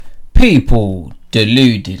People,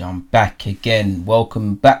 Deluded, I'm back again.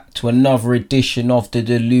 Welcome back to another edition of the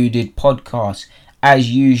Deluded podcast. As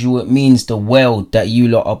usual, it means the world that you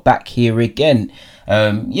lot are back here again.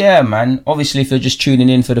 Man, obviously if you're just tuning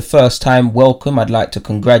in for the first time, welcome. I'd like to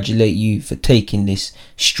congratulate you for taking this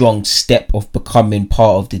strong step of becoming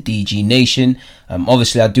part of the DG Nation.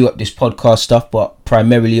 Obviously I do up this podcast stuff, but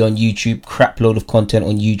primarily on YouTube, crap load of content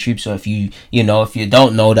on YouTube. So if you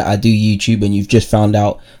don't know that I do YouTube and you've just found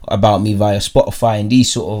out about me via Spotify and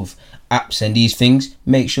these sort of apps and these things,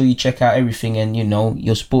 make sure you check out everything and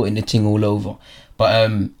you're supporting the thing all over.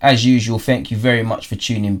 But as usual, thank you very much for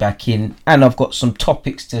tuning back in. And I've got some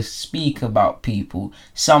topics to speak about, people.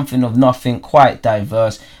 Something of nothing, quite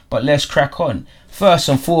diverse. But let's crack on. First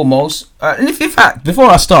and foremost, in fact, before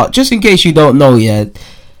I start, just in case you don't know yet,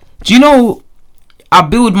 do you know I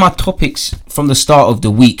build my topics from the start of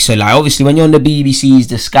the week? So like obviously when you're on the BBCs,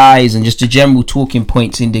 the Skies, and just the general talking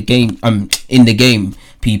points in the game,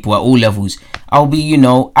 people at all levels, I'll be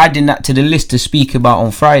adding that to the list to speak about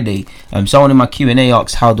on Friday. Someone in my Q&A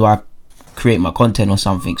asked how do I create my content or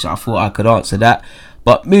something, so I thought I could answer that.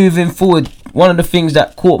 But moving forward, one of the things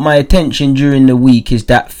that caught my attention during the week is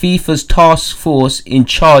that FIFA's task force in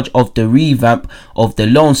charge of the revamp of the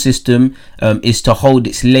loan system is to hold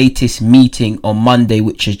its latest meeting on Monday,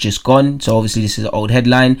 which has just gone. So obviously this is an old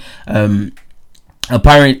headline.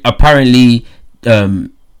 Apparently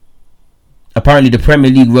the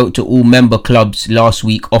Premier League wrote to all member clubs last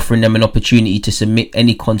week, offering them an opportunity to submit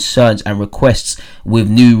any concerns and requests with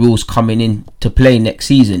new rules coming into play next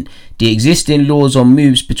season. The existing laws on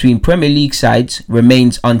moves between Premier League sides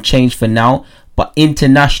remains unchanged for now, but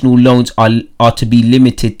international loans are to be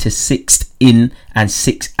limited to 6 in and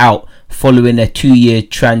 6 out following a 2-year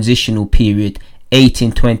transitional period. 8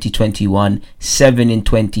 in 2021, 7 in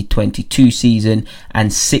 2022 season,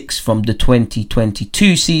 and 6 from the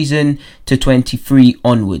 2022 season to 23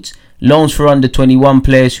 onwards. Loans for under 21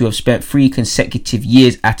 players who have spent 3 consecutive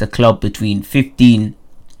years at a club between 15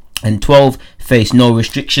 and 12 face no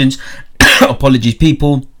restrictions. Apologies,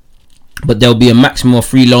 people, but there'll be a maximum of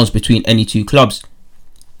 3 loans between any 2 clubs.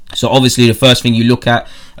 So obviously the first thing you look at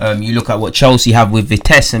what Chelsea have with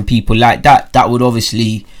Vitesse and people like that. That would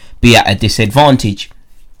obviously be at a disadvantage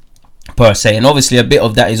per se, and obviously a bit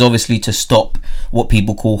of that is obviously to stop what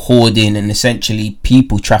people call hoarding and essentially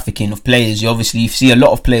people trafficking of players. You see a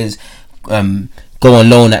lot of players go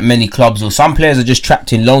on loan at many clubs, or some players are just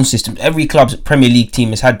trapped in loan systems. Every club's Premier League team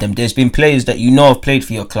has had them. There's been players that have played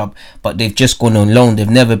for your club, but they've just gone on loan. They've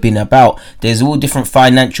never been about. There's all different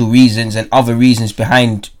financial reasons and other reasons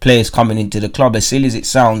behind players coming into the club, as silly as it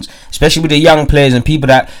sounds, especially with the young players and people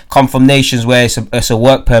that come from nations where it's a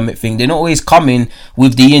work permit thing. They're not always coming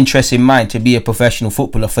with the interest in mind to be a professional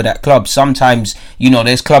footballer for that club. Sometimes,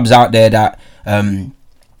 there's clubs out there that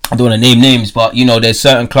I don't want to name names, but there's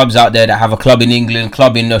certain clubs out there that have a club in England,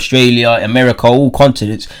 club in Australia, America, all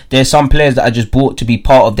continents. There's some players that are just bought to be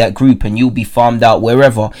part of that group, and you'll be farmed out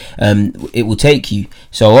wherever it will take you.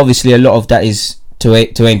 So obviously a lot of that is to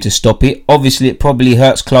aim to stop it. Obviously it probably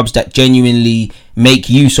hurts clubs that genuinely make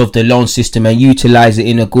use of the loan system and utilize it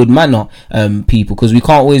in a good manner, people, because we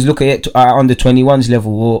can't always look at it at under 21s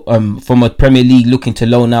level or from a Premier League looking to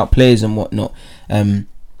loan out players and whatnot.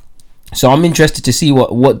 So I'm interested to see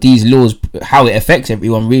what these laws, how it affects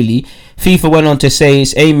everyone really. FIFA went on to say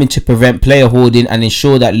it's aiming to prevent player hoarding and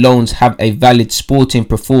ensure that loans have a valid sporting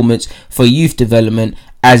performance for youth development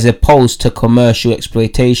as opposed to commercial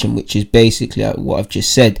exploitation, which is basically what I've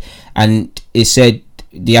just said. And it said,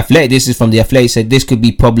 this is from The Athletic, said this could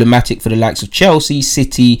be problematic for the likes of Chelsea,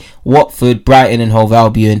 City, Watford, Brighton and Hove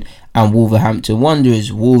Albion and Wolverhampton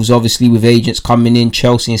Wanderers. Wolves obviously with agents coming in.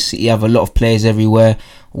 Chelsea and City have a lot of players everywhere.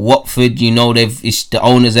 Watford, it's the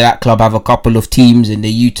owners of that club have a couple of teams and they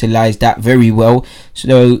utilise that very well.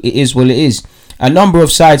 So it is what it is. A number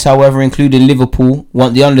of sides, however, including Liverpool,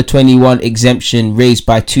 want the under 21 exemption raised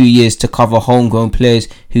by 2 years to cover homegrown players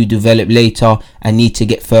who develop later and need to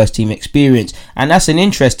get first team experience. And that's an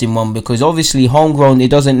interesting one because obviously homegrown,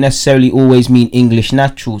 it doesn't necessarily always mean English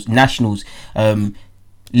nationals.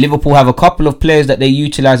 Liverpool have a couple of players that they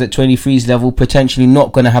utilise at 23's level, potentially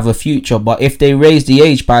not going to have a future, but if they raise the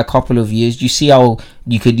age by a couple of years, you see how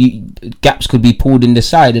gaps could be pulled in the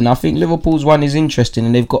side. And I think Liverpool's one is interesting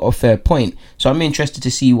and they've got a fair point. So I'm interested to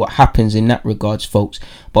see what happens in that regards, folks.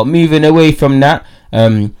 But moving away from that,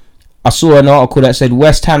 I saw an article that said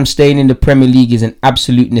West Ham staying in the Premier League is an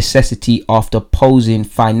absolute necessity after posing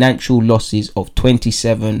financial losses of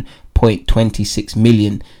 27.26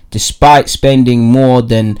 million. Despite spending more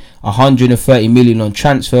than 130 million on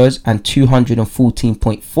transfers and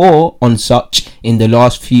 214.4 on such in the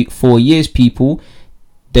last 4 years, people,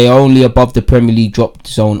 they are only above the Premier League drop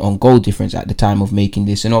zone on goal difference at the time of making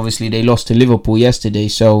this, and obviously they lost to Liverpool yesterday,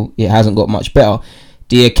 so it hasn't got much better.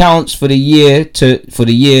 The accounts for the year to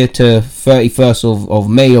 31st of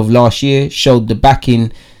May of last year showed the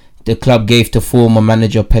backing the club gave to former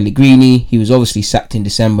manager Pellegrini. He was obviously sacked in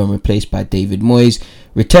December and replaced by David Moyes.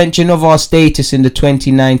 Retention of our status in the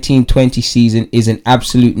 2019-20 season is an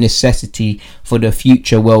absolute necessity for the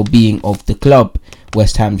future well-being of the club,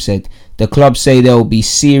 West Ham said. The club say there will be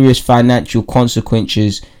serious financial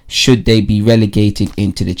consequences should they be relegated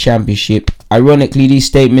into the Championship. Ironically, these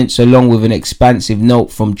statements, along with an expansive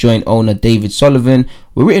note from joint owner David Sullivan,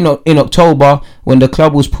 were written in October when the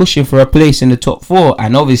club was pushing for a place in the top 4.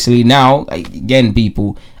 And obviously now, again,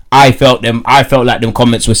 people, I felt like them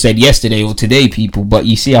comments were said yesterday or today, people. But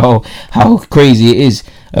you see how crazy it is.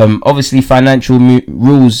 Obviously, financial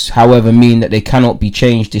rules, however, mean that they cannot be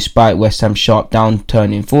changed despite West Ham's sharp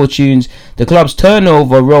downturn in fortunes. The club's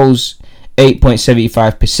turnover rose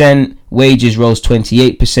 8.75%, wages rose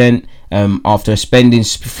 28%, after a spending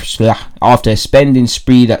spree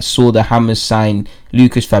that saw the Hammers sign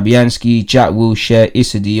Lucas Fabianski, Jack Wilshere,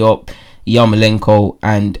 Issa Diop, Yarmolenko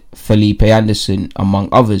and Felipe Anderson, among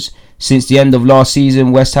others. Since the end of last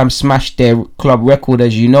season, West Ham smashed their club record,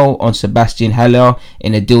 as you know, on Sebastian Haller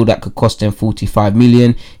in a deal that could cost them 45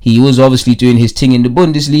 million. He was obviously doing his thing in the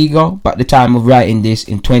Bundesliga, but at the time of writing this,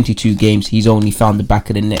 in 22 games, he's only found the back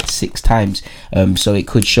of the net 6 times. So it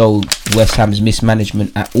could show West Ham's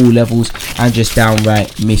mismanagement at all levels and just downright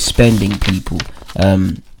misspending, people.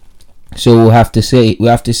 So we'll have to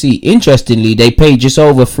see. Interestingly, they paid just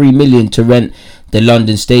over 3 million to rent the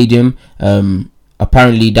London Stadium.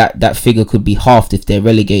 Apparently that figure could be halved if they're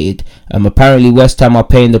relegated. Apparently West Ham are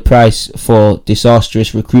paying the price for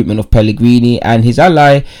disastrous recruitment of Pellegrini and his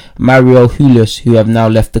ally Mario Hulas, who have now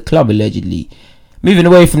left the club allegedly. Moving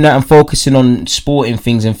away from that and focusing on sporting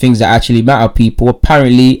things and things that actually matter, people.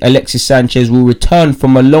 Apparently Alexis Sanchez will return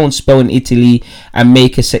from a loan spell in Italy and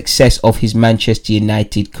make a success of his Manchester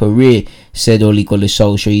United career, said Ole Gunnar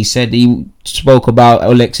Solskjaer. He said he spoke about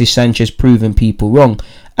Alexis Sanchez proving people wrong.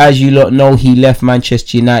 As you lot know, he left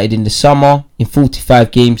Manchester United in the summer. In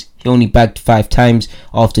 45 games, he only bagged 5 times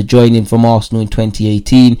after joining from Arsenal in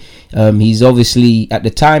 2018. He's obviously, at the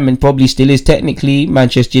time, and probably still is technically,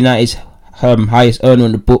 Manchester United's highest earner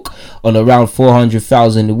on the book on around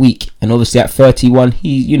 400,000 a week. And obviously at 31,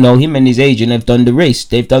 him and his agent have done the race.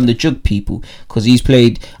 They've done the jug, people, because he's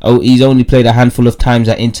only played a handful of times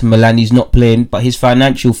at Inter Milan. He's not playing, but his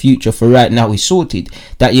financial future for right now is sorted.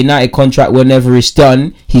 That United contract, whenever it's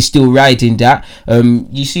done, he's still riding that.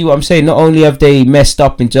 You see what I'm saying? Not only have they messed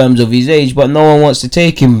up in terms of his age, but no one wants to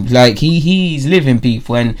take him. Like he's living,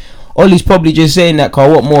 people, and Ollie's probably just saying that,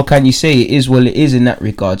 Carl. What more can you say? It is what it is in that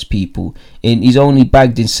regards, people. And he's only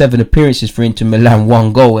bagged in 7 appearances for Inter Milan,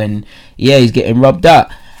 1 goal, and yeah, he's getting rubbed out.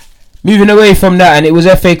 Moving away from that, and it was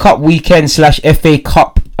FA Cup weekend / FA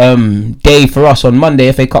Cup day for us on Monday,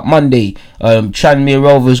 FA Cup Monday. Tranmere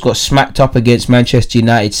Rovers got smacked up against Manchester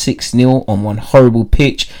United 6-0 on one horrible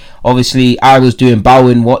pitch. Obviously, I was doing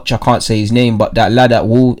Bowen watch. I can't say his name, but that lad at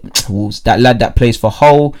Wolves, that lad that plays for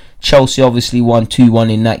Hull. Chelsea obviously won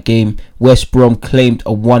 2-1 in that game. West Brom claimed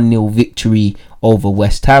a 1-0 victory over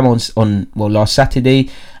West Ham on last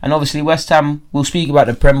Saturday. And obviously West Ham, we'll speak about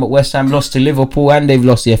the Prem, but West Ham lost to Liverpool and they've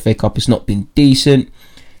lost the FA Cup. It's not been decent.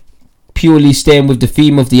 Purely staying with the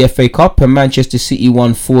theme of the FA Cup, and Manchester City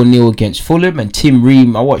won 4-0 against Fulham. And Tim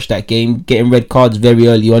Ream, I watched that game, getting red cards very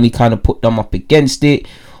early on. He kind of put them up against it.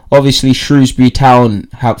 Obviously, Shrewsbury Town,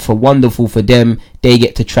 wonderful for them, they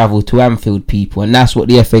get to travel to Anfield, people, and that's what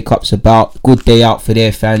the FA Cup's about. Good day out for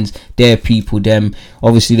their fans, their people, them.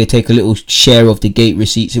 Obviously, they take a little share of the gate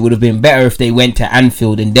receipts. It would have been better if they went to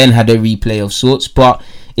Anfield and then had a replay of sorts, but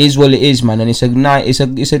is what it is, man. And it's a night,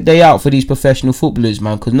 it's a day out for these professional footballers,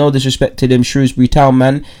 man. Because no disrespect to them, Shrewsbury Town,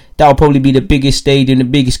 man, that'll probably be the biggest stadium, the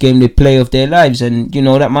biggest game they play of their lives. And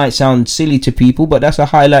that might sound silly to people, but that's a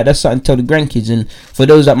highlight. That's something to tell the grandkids. And for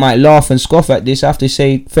those that might laugh and scoff at this, I have to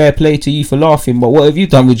say fair play to you for laughing. But what have you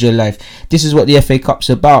done with your life? This is what the FA Cup's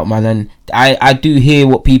about, man. And I do hear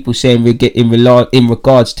what people say in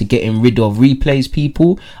regards to getting rid of replays,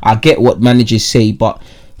 people. I get what managers say, but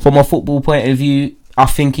from a football point of view, I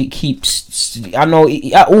think it keeps, I know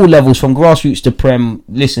at all levels, from grassroots to Prem,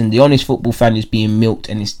 listen, the honest football fan is being milked,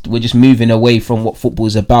 and we're just moving away from what football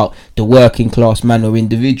is about, the working class man or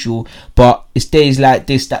individual. But it's days like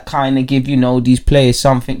this that kind of give, these players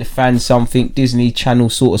something, the fans something, Disney Channel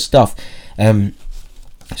sort of stuff.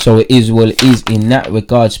 So it is what it is in that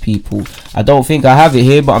regards, people. I don't think I have it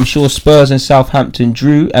here, but I'm sure Spurs and Southampton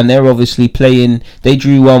drew, and they're obviously playing. They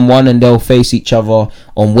drew 1-1, and they'll face each other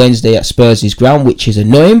on Wednesday at Spurs' ground, which is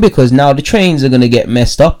annoying because now the trains are going to get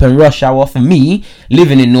messed up, and rush hour for me,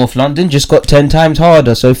 living in North London, just got 10 times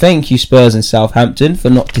harder. So thank you, Spurs and Southampton, for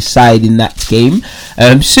not deciding that game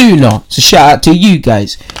sooner. So shout out to you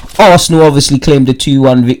guys. Arsenal obviously claimed a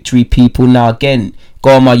 2-1 victory, people. Now again,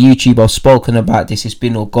 go on my YouTube, I've spoken about this, it's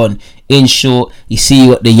been all gone. In short, you see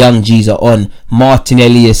what the young G's are on.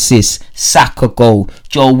 Martinelli assist, Saka goal,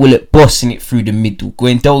 Joe Willock bossing it through the middle,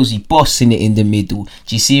 Guendouzi bossing it in the middle.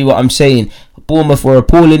 Do you see what I'm saying? Bournemouth were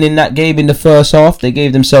appalling in that game in the first half. They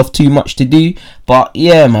gave themselves too much to do. But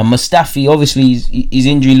yeah, man, Mustafi, obviously his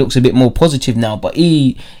injury looks a bit more positive now, but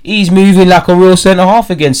he's moving like a real centre-half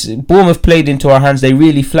against. Bournemouth played into our hands. They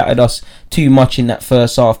really flattered us too much in that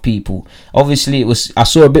first half, people. Obviously, I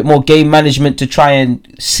saw a bit more game management to try and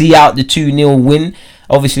see out the 2-0 win.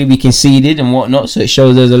 Obviously, we conceded and whatnot, so it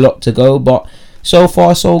shows there's a lot to go. But so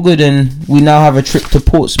far, so good, and we now have a trip to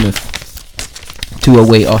Portsmouth to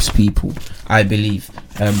await us, people, I believe.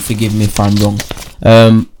 Forgive me if I'm wrong.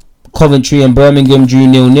 Coventry and Birmingham drew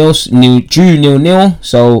 0-0.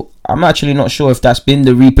 So I'm actually not sure if that's been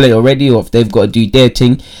the replay already or if they've got to do their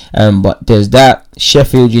thing. But there's that.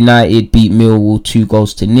 Sheffield United beat Millwall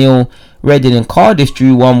 2-0. Reading and Cardiff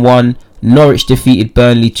drew 1-1. Norwich defeated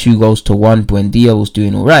Burnley 2-1. Buendia was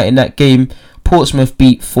doing alright in that game. Portsmouth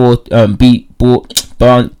beat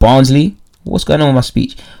Barnsley. What's going on with my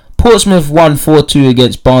speech? Portsmouth won 4-2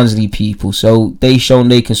 against Barnsley, people. So they've shown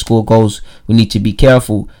they can score goals. We need to be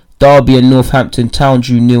careful. Derby and Northampton Town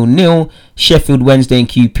drew 0-0. Sheffield Wednesday and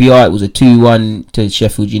QPR, it was a 2-1 to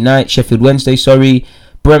Sheffield Wednesday.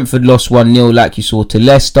 Brentford lost 1-0 like you saw to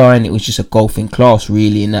Leicester, and it was just a golfing class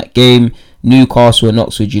really in that game. Newcastle and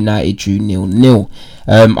Oxford United drew 0-0.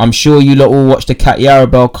 I'm sure you lot all watched the Cat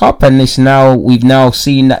Yarabel Cup, and we've now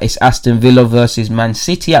seen that it's Aston Villa versus Man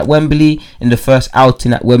City at Wembley in the first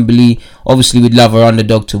outing at Wembley. Obviously, we'd love our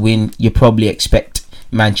underdog to win. You probably expect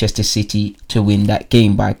Manchester City to win that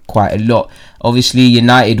game by quite a lot. Obviously,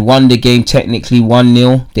 United won the game technically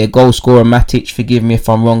 1-0. Their goal scorer Matic, forgive me if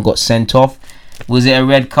I'm wrong, got sent off. Was it a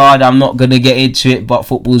red card? I'm not going to get into it, but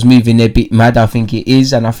football's moving a bit mad. I think it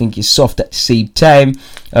is, and I think it's soft at the same time.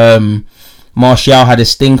 Martial had a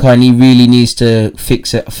stinker, and he really needs to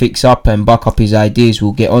fix up and buck up his ideas.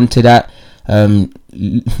 We'll get on to that.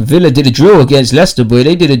 Villa did a drill against Leicester, boy.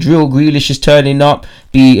 They did a drill. Grealish is turning up.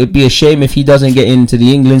 It'd be a shame if he doesn't get into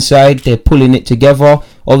the England side. They're pulling it together.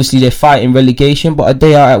 Obviously, they're fighting relegation, but a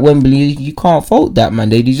day out at Wembley, you can't fault that, man.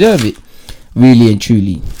 They deserve it, really and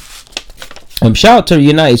truly. Shout out to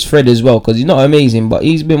United's Fred as well, because he's not amazing, but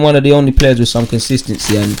he's been one of the only players with some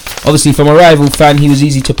consistency. And obviously, from a rival fan, he was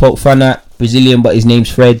easy to poke fun at. Brazilian, but his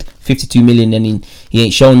name's Fred. 52 million, and he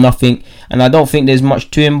ain't shown nothing. And I don't think there's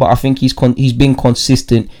much to him, but I think he's been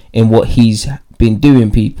consistent in what he's been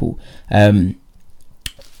doing, people.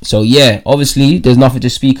 So yeah, obviously there's nothing to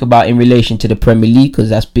speak about in relation to the Premier League because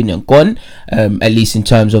that's been and gone, at least in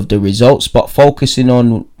terms of the results. But focusing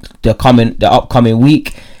on the upcoming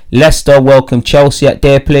week. Leicester welcome Chelsea at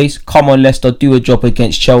their place. Come on, Leicester, do a job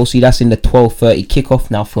against Chelsea. That's in the 12:30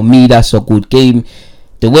 kickoff. Now, for me, that's a good game.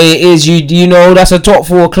 The way it is, you know, that's a top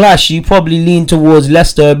four clash. You probably lean towards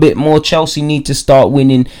Leicester a bit more. Chelsea need to start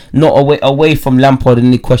winning, not away from Lampard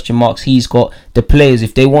and the question marks. He's got the players.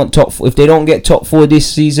 If they don't get top four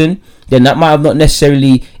this season, then that might have not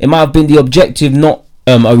necessarily. It might have been the objective, not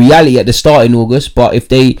a reality at the start in August. But if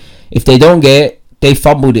they don't get it, they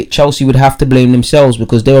fumbled it. Chelsea would have to blame themselves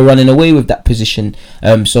because they were running away with that position.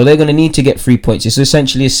 So they're going to need to get 3 points. It's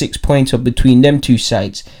essentially a 6-pointer between them two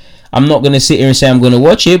sides. I'm not going to sit here and say I'm going to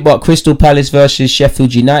watch it, but Crystal Palace versus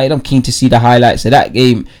Sheffield United, I'm keen to see the highlights of that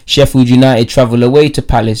game. Sheffield United travel away to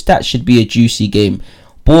Palace. That should be a juicy game.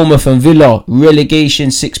 Bournemouth and Villa, relegation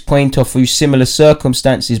 6-pointer through similar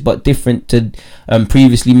circumstances but different to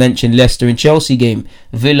previously mentioned Leicester and Chelsea game.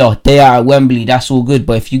 Villa, they are at Wembley, that's all good,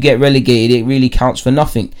 but if you get relegated, it really counts for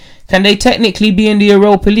nothing. Can they technically be in the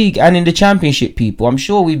Europa League and in the Championship, people? I'm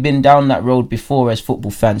sure we've been down that road before as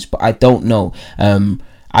football fans, but I don't know.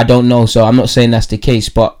 So I'm not saying that's the case,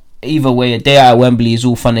 but either way, a day out at Wembley is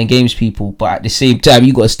all fun and games, people, but at the same time,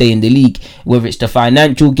 you got to stay in the league, whether it's the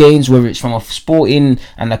financial gains, whether it's from a sporting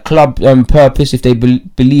and a club purpose, if they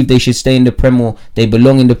believe they should stay in the Prem or they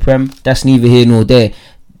belong in the Prem, that's neither here nor there.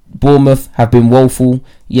 Bournemouth have been woeful.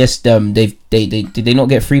 Yes, did they not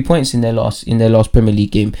get 3 points in their last Premier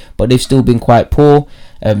League game, but they've still been quite poor.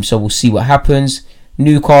 So we'll see what happens.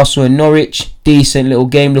 Newcastle and Norwich, decent little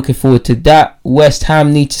game, looking forward to that. West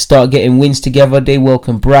Ham need to start getting wins together. They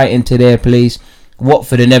welcome Brighton to their place.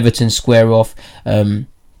 Watford and Everton square off.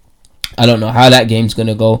 I don't know how that game's going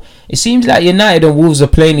to go. It seems like United and Wolves are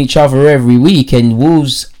playing each other every week, and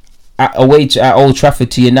Wolves at Old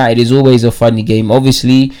Trafford to United is always a funny game.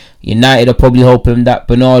 Obviously, United are probably hoping that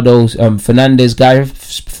Bernardo Fernandes guy,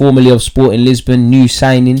 formerly of Sporting Lisbon, new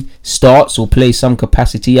signing, starts or plays some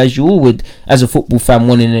capacity, as you all would as a football fan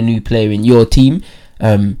wanting a new player in your team.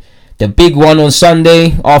 The big one on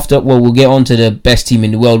Sunday, we'll get on to the best team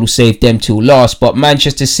in the world, we'll save them till last, but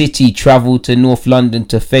Manchester City travel to North London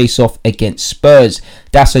to face off against Spurs.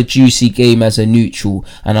 That's a juicy game as a neutral,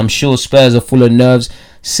 and I'm sure Spurs are full of nerves.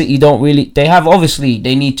 City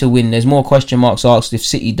they need to win. There's more question marks asked if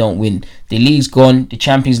City don't win. The league's gone, the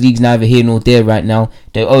Champions League's neither here nor there right now.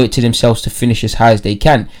 They owe it to themselves to finish as high as they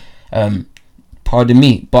can. Pardon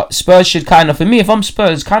me, but Spurs should for me, if I'm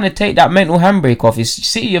Spurs, take that mental handbrake off.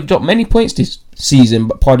 City have dropped many points this season,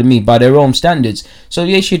 but by their own standards. So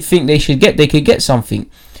they should think they could get something.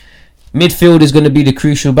 Midfield is going to be the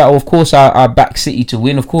crucial battle. Of course, I back City to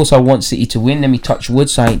win. Of course, I want City to win. Let me touch wood,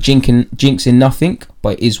 so I ain't jinxing nothing,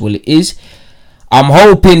 but it is what it is. I'm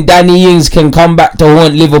hoping Danny Ings can come back to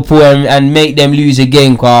haunt Liverpool and make them lose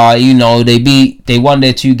again. They won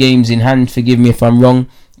their 2 games in hand. Forgive me if I'm wrong.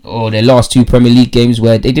 Or their last 2 Premier League games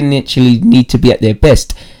where they didn't actually need to be at their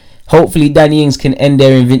best. Hopefully Danny Ings can end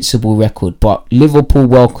their invincible record. But Liverpool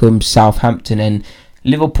welcome Southampton, and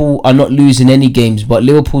Liverpool are not losing any games, but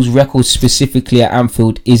Liverpool's record specifically at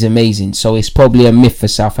Anfield is amazing, so it's probably a myth for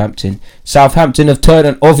Southampton. Southampton have turned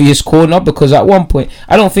an obvious corner, because at one point,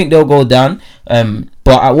 I don't think they'll go down,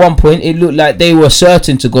 but at one point it looked like they were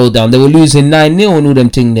certain to go down. They were losing 9-0 and all them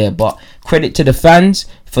thing there, but credit to the fans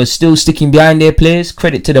for still sticking behind their players.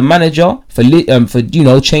 Credit to the manager for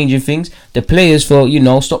changing things. The players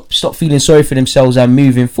for stop feeling sorry for themselves and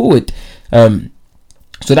moving forward.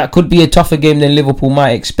 So that could be a tougher game than Liverpool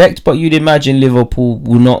might expect, but you'd imagine Liverpool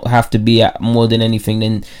will not have to be at more than anything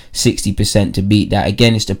than 60% to beat that.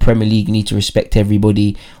 Again, it's the Premier League. You need to respect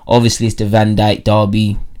everybody. Obviously, it's the Van Dijk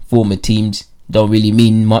derby. Former teams don't really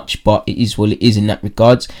mean much, but it is what it is in that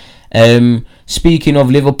regards. Speaking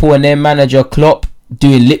of Liverpool, and their manager Klopp,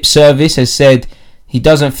 doing lip service, has said he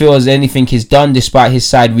doesn't feel as anything is done despite his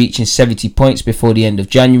side reaching 70 points before the end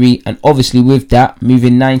of January, and obviously with that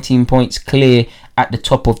moving 19 points clear at the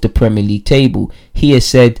top of the Premier League table. He has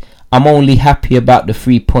said, "I'm only happy about the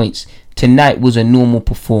 3 points. Tonight was a normal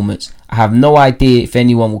performance. I have no idea if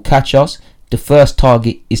anyone will catch us. The first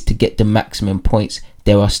target is to get the maximum points.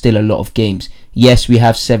 There are still a lot of games. Yes, we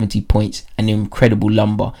have 70 points, an incredible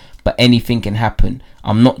number, but anything can happen.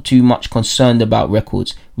 I'm not too much concerned about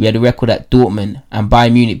records. We had a record at Dortmund and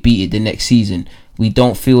Bayern Munich beat it the next season. We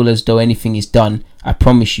don't feel as though anything is done. I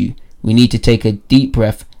promise you. We need to take a deep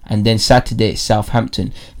breath, and then Saturday it's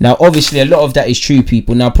Southampton." Now, obviously, a lot of that is true,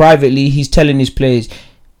 people. Now, privately, he's telling his players,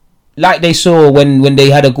 like they saw when they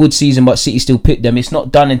had a good season but City still picked them, it's not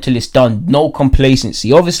done until it's done. No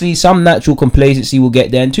complacency. Obviously, some natural complacency will get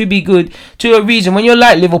there, and to be good, to a reason, when you're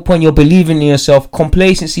like Liverpool and you're believing in yourself,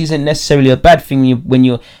 complacency isn't necessarily a bad thing when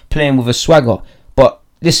you're playing with a swagger. But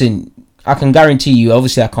listen, I can guarantee you,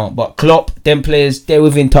 obviously I can't, but Klopp, them players, they're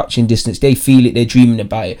within touching distance, they feel it, they're dreaming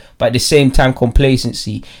about it, but at the same time,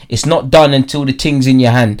 complacency, it's not done until the thing's in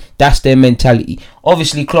your hand. That's their mentality.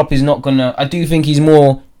 Obviously, Klopp is not gonna, I do think he's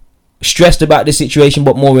more stressed about the situation,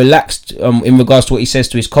 but more relaxed in regards to what he says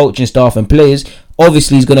to his coaching staff and players.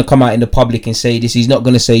 Obviously, he's going to come out in the public and say this. He's not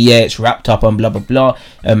going to say, yeah, it's wrapped up and blah blah blah,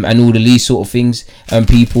 and all of these sort of things,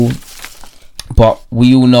 people. But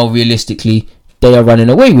we all know realistically they are running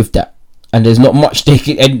away with that, and there's not much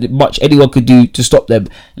anyone could do to stop them.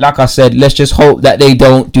 Like I said, let's just hope that they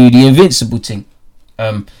don't do the invincible thing.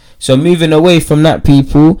 So moving away from that,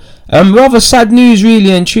 people, rather sad news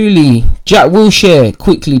really and truly. Jack Wilshere,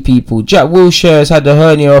 quickly, people. Jack Wilshere has had a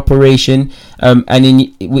hernia operation,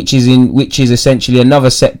 which is essentially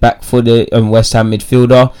another setback for the West Ham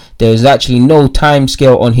midfielder. There is actually no time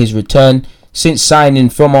scale on his return. Since signing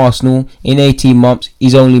from Arsenal in 18 months,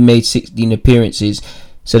 he's only made 16 appearances.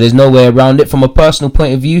 So there's no way around it. From a personal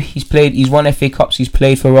point of view, he's won FA Cups, he's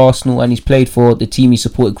played for Arsenal, and he's played for the team he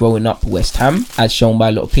supported growing up, West Ham, as shown by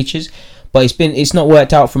a lot of pictures. But it's not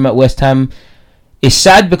worked out for him at West Ham. It's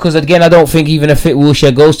sad because, again, I don't think even a fit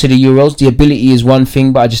Wilshere goes to the Euros. The ability is one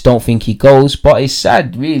thing, but I just don't think he goes. But it's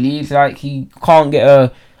sad, really. It's like he can't get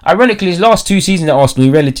a... Ironically, his last 2 seasons at Arsenal,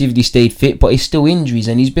 he relatively stayed fit, but it's still injuries,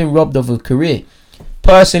 and he's been robbed of a career.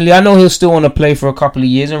 Personally, I know he'll still want to play for a couple of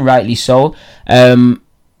years, and rightly so.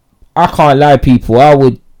 I can't lie, people.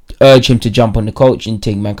 urge him to jump on the coaching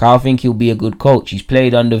thing, man. 'Cause I think he'll be a good coach. He's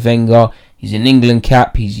played under Wenger. He's an England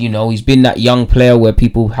cap. He's been that young player where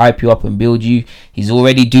people hype you up and build you. He's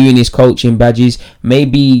already doing his coaching badges.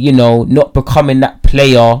 Maybe, not becoming that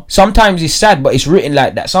player. Sometimes it's sad, but it's written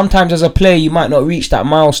like that. Sometimes as a player, you might not reach that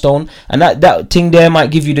milestone. And that thing there might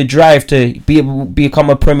give you the drive to be able to become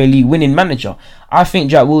a Premier League winning manager. I think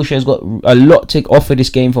Jack Wilshere's got a lot to offer this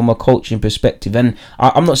game from a coaching perspective. And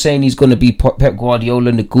I'm not saying he's going to be Pep Guardiola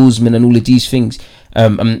and the Guzman and all of these things.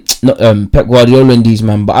 Not Pep Guardiola and these,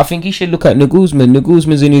 man. But I think he should look at Nagelsmann.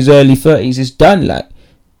 Nagelsmann's in his early 30s. It's done, like.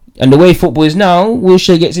 And the way football is now,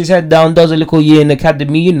 Wilshere gets his head down, does a little year in the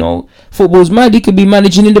academy, Football's mad. He could be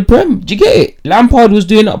managing in the Prem. Do you get it? Lampard was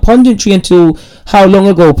doing that punditry until how long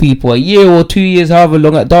ago, people? A year or 2 years, however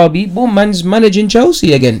long at Derby. Boom, man's managing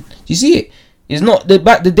Chelsea again. Do you see it? It's not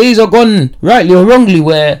the days are gone, rightly or wrongly,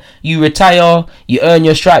 where you retire, you earn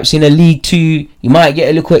your stripes in a League 2, you might get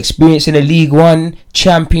a little experience in a League 1,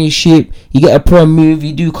 Championship, you get a Prem move,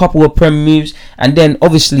 you do a couple of Prem moves, and then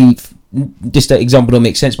obviously, just that example don't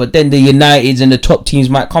make sense, but then the Uniteds and the top teams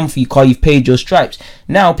might come for you because you've paid your stripes.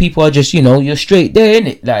 Now people are just, you're straight there,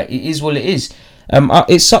 innit? Like, it is what it is.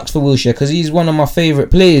 It sucks for Wilshere because he's one of my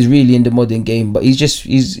favourite players really in the modern game, but he's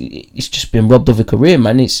just been robbed of a career,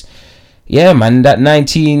 man. Yeah, man, that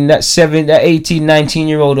 18,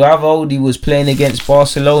 19-year-old, however old he was, playing against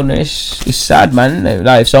Barcelona, it's sad, man.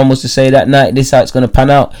 Like, if someone was to say that night, this is how it's going to pan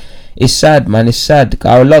out, it's sad, man, it's sad.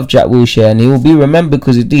 I love Jack Wilshere, and he will be remembered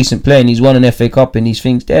because he's a decent player, and he's won an FA Cup and these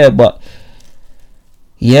things there, but,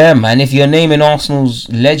 yeah, man, if you're naming Arsenal's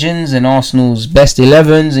legends and Arsenal's best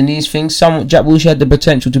 11s and these things, Jack Wilshere had the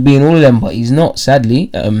potential to be in all of them, but he's not, sadly.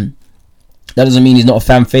 That doesn't mean he's not a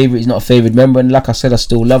fan favourite, he's not a favoured member, and like I said, I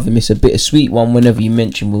still love him. It's a bittersweet one whenever you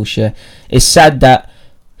mention Wilshere. It's sad that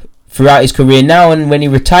throughout his career now, and when he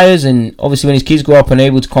retires, and obviously when his kids grow up and are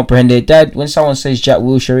able to comprehend their dad, when someone says Jack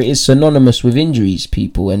Wilshere, it is synonymous with injuries,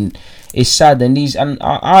 people, and it's sad. And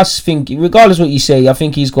I think, regardless of what you say, I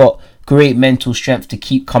think he's got great mental strength to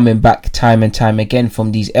keep coming back time and time again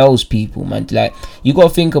from these L's, people, man. Like, you got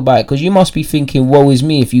to think about it, because you must be thinking, woe is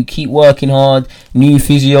me, if you keep working hard, new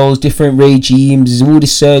physios, different regimes, all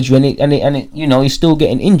this surgery, and it you're still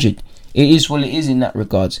getting injured. It is what it is in that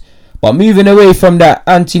regards. But moving away from that,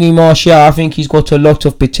 Anthony Martial, I think he's got a lot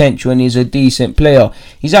of potential and he's a decent player.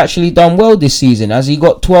 He's actually done well this season, as he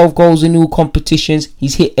got 12 goals in all competitions.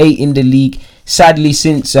 He's hit 8 in the league. Sadly,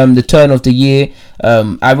 since the turn of the year,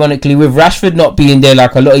 ironically, with Rashford not being there,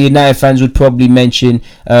 like a lot of United fans would probably mention,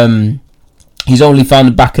 he's only found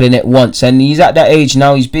the back of the net once, and he's at that age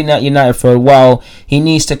now. He's been at United for a while. He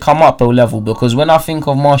needs to come up a level, because when I think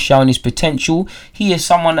of Martial and his potential, he is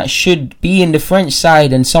someone that should be in the French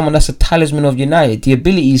side and someone that's a talisman of United. The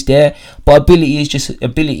ability is there, but ability is just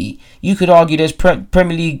ability. You could argue there's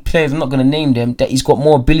Premier League players, I'm not going to name them, that he's got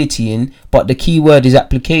more ability in, but the key word is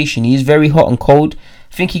application. He is very hot and cold.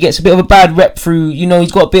 I think he gets a bit of a bad rep through,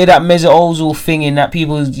 he's got a bit of that Mesut Ozil thing in that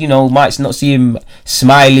people, might not see him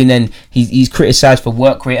smiling, and he's criticised for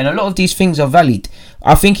work rate, and a lot of these things are valid.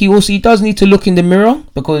 I think he does need to look in the mirror,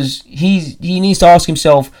 because he needs to ask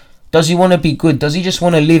himself, does he want to be good? Does he just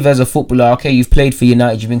want to live as a footballer? Okay, you've played for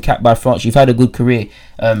United, you've been capped by France, you've had a good career.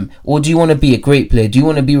 Or do you want to be a great player? Do you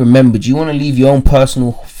want to be remembered? Do you want to leave your own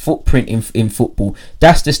personal footprint in football?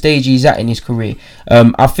 That's the stage he's at in his career.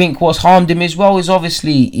 I think what's harmed him as well is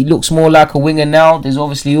obviously he looks more like a winger now. There's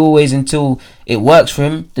obviously always, until it works for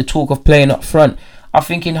him, the talk of playing up front. I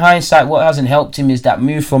think in hindsight, what hasn't helped him is that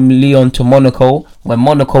move from Lyon to Monaco, when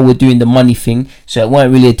Monaco were doing the money thing, so it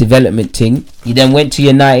weren't really a development thing. He then went to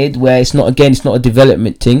United, where it's not a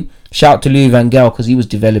development thing. Shout out to Louis van Gaal, because he was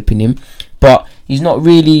developing him, but he's not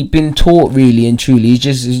really been taught really and truly. He's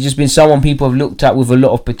just been someone people have looked at with a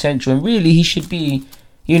lot of potential, and really he should be.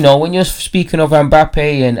 When you're speaking of Mbappe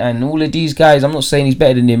and all of these guys, I'm not saying he's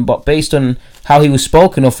better than him, but based on how he was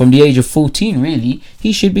spoken of from the age of 14, really,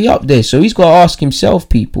 he should be up there. So he's got to ask himself,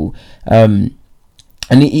 people. And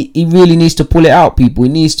he really needs to pull it out, people. He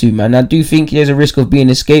needs to, man. I do think there's a risk of being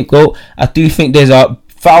a scapegoat. I do think there's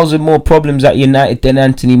 1,000 more problems at United than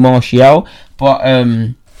Anthony Martial. But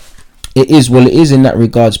it is what it is in that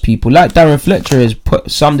regards, people. Like Darren Fletcher has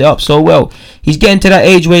summed it up so well. He's getting to that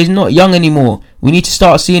age where he's not young anymore. We need to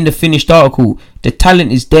start seeing the finished article. The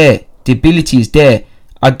talent is there. The ability is there.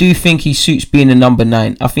 I do think he suits being a number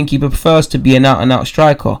 9. I think he prefers to be an out-and-out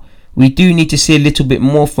striker. We do need to see a little bit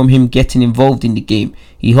more from him getting involved in the game.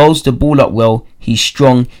 He holds the ball up well. He's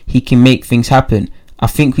strong. He can make things happen. I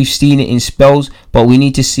think we've seen it in spells, but we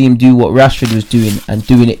need to see him do what Rashford was doing and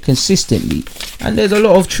doing it consistently. And there's a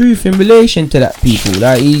lot of truth in relation to that, people.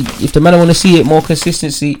 Like, if the man want to see it more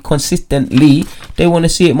consistently, they want to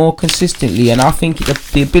see it more consistently. And I think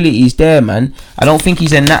the ability is there, man. I don't think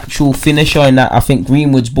he's a natural finisher in that. I think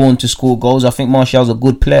Greenwood's born to score goals. I think Martial's a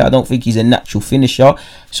good player. I don't think he's a natural finisher.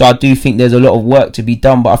 So I do think there's a lot of work to be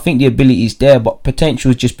done. But I think the ability is there. But potential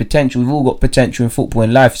is just potential. We've all got potential in football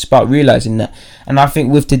and life. It's about realising that. And I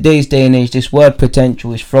think with today's day and age, this word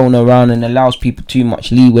potential is thrown around and allows people too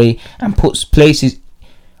much leeway and puts places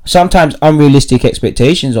sometimes unrealistic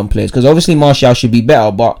expectations on players. Because obviously Martial should be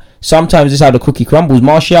better, but sometimes this is how the cookie crumbles.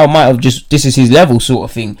 Martial might have just, this is his level sort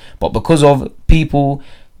of thing, but because of people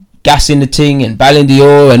gassing the thing and Ballon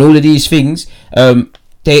d'Or and all of these things,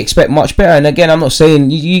 they expect much better. And again, I'm not saying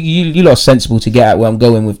you lot sensible to get at where I'm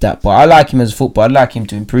going with that, but I like him as a footballer. I'd like him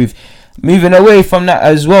to improve. Moving away from that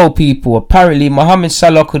as well, people, apparently Mohamed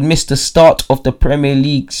Salah could miss the start of the Premier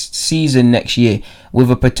League season next year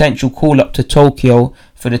with a potential call up to Tokyo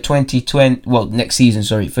for the 2020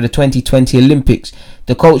 Olympics.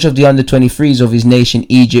 The coach of the under-23s of his nation,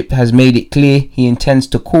 Egypt, has made it clear he intends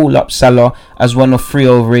to call up Salah as one of 3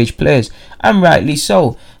 overage players, and rightly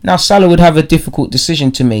so. Now Salah would have a difficult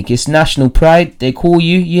decision to make. It's national pride. They call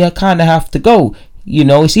you kind of have to go. You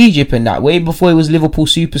know, it's Egypt and that. Way before he was Liverpool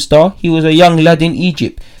superstar, he was a young lad in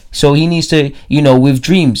Egypt. So he needs to, with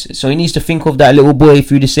dreams. So he needs to think of that little boy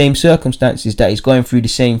through the same circumstances, that he's going through the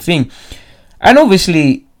same thing. And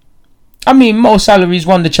obviously, I mean, Mo Salah's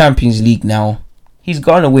won the Champions League now. He's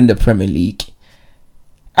going to win the Premier League.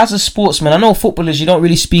 As a sportsman, I know footballers, you don't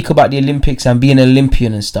really speak about the Olympics and being an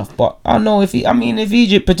Olympian and stuff, but I know if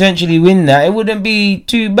Egypt potentially win that, it wouldn't be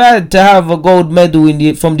too bad to have a gold medal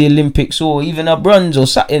from the Olympics, or even a bronze or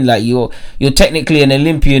something. Like you're technically an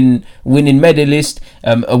Olympian winning medalist,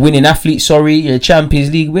 a winning athlete. You're a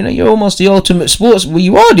Champions League winner. You're almost the ultimate sportsman. Well,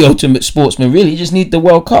 you are the ultimate sportsman, really. You just need the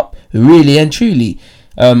World Cup, really and truly.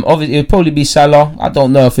 Obviously, it'll probably be Salah. I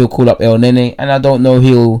don't know if he'll call up El Nene, and I don't know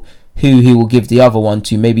who he will give the other one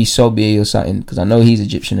to. Maybe Sobey or something, because I know he's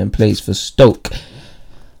Egyptian and plays for Stoke.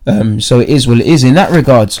 So it is what it is in that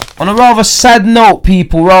regards. On a rather sad note,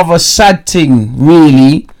 people, rather sad thing,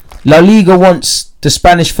 really. La Liga wants the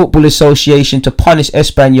Spanish Football Association to punish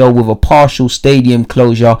Espanyol with a partial stadium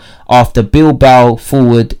closure after Bilbao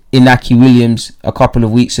forward Iñaki Williams a couple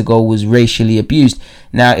of weeks ago was racially abused.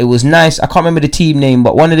 Now, it was nice. I can't remember the team name,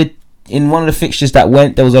 but in one of the fixtures that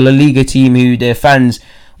went, there was a La Liga team who their fans,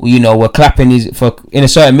 were clapping in a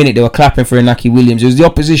certain minute. They were clapping for Iñaki Williams. It was the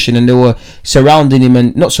opposition, and they were surrounding him,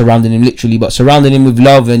 and not surrounding him literally, but surrounding him with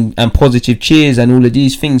love and positive cheers and all of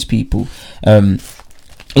these things. People,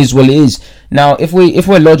 is what it is. Now, if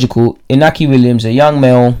we're logical, Iñaki Williams, a young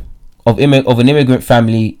male of an immigrant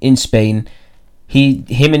family in Spain,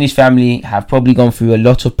 him and his family have probably gone through a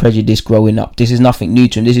lot of prejudice growing up. This is nothing new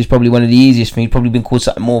to him. This is probably one of the easiest things. He's probably been called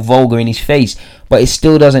something more vulgar in his face, but it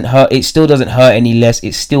still doesn't hurt. It still doesn't hurt any less.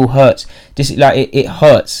 It still hurts. It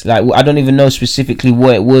hurts. Like, I don't even know specifically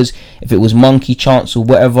what it was. If it was monkey chants or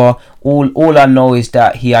whatever. All I know is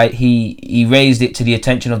that he raised it to the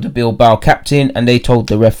attention of the Bilbao captain, and they told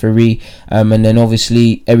the referee. And then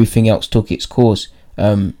obviously everything else took its course.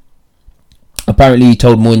 Apparently he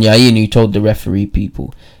told Munyain, who told the referee.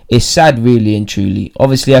 People, it's sad, really and truly.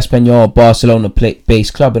 Obviously Espanyol, a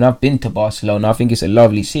Barcelona-based club, and I've been to Barcelona. I think it's a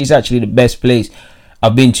lovely city. It's actually the best place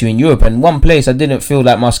I've been to in Europe, and one place I didn't feel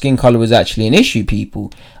like my skin colour was actually an issue,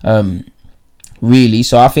 people. Really,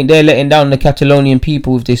 so I think they're letting down the Catalonian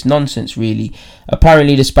people with this nonsense, really.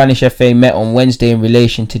 Apparently the Spanish FA met on Wednesday in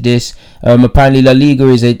relation to this. Apparently La Liga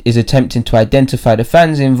is attempting to identify the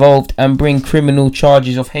fans involved and bring criminal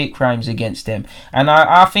charges of hate crimes against them. And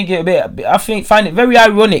I find it very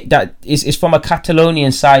ironic that it's from a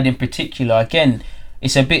Catalonian side in particular. Again,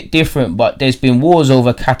 it's a bit different, but there's been wars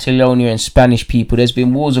over Catalonia and Spanish people. There's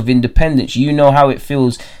been wars of independence. You know how it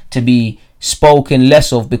feels to be spoken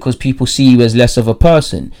less of because people see you as less of a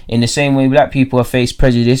person. In the same way black people have faced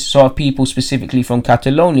prejudice, so have people specifically from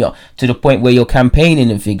Catalonia, to the point where you're campaigning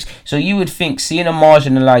and things. So you would think, seeing a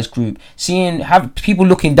marginalized group, have people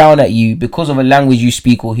looking down at you because of a language you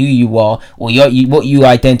speak or who you are or what you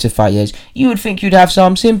identify as, you would think you'd have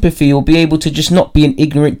some sympathy or be able to just not be an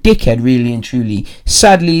ignorant dickhead, really and truly.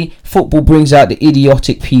 Sadly, football brings out the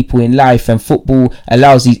idiotic people in life, and football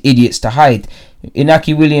allows these idiots to hide.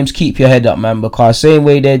 Iñaki Williams, keep your head up, man, because same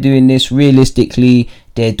way they're doing this, realistically,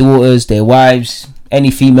 their daughters, their wives, any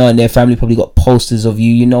female in their family probably got posters of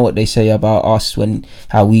you. You know what they say about us when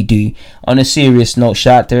how we do. On a serious note,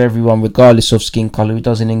 shout out to everyone regardless of skin colour who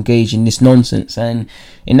doesn't engage in this nonsense. And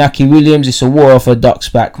Inaki Williams, it's a war off a duck's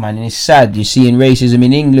back, man, and it's sad. You're seeing racism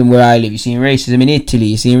in England where I live, you're seeing racism in Italy,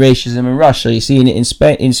 you're seeing racism in Russia, you're seeing it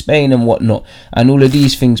in Spain and whatnot, and all of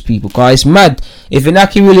these things, people. Guys, it's mad. If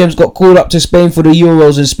Inaki Williams got called up to Spain for the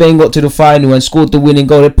Euros and Spain got to the final and scored the winning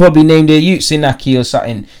goal, they'd probably name their youths Inaki or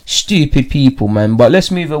something. Stupid people, man. But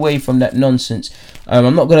let's move away from that nonsense.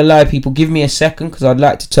 I'm not gonna lie, people, give me a second because I'd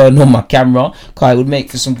like to turn on my camera because it would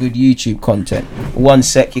make for some good YouTube content. 1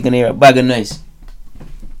 sec, you're gonna hear a bag of noise.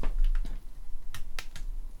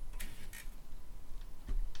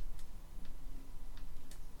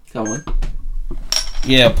 Come on.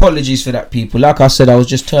 Yeah, apologies for that, people. Like I said, I was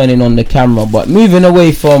just turning on the camera. But moving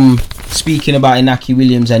away from speaking about Inaki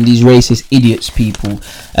Williams and these racist idiots, people,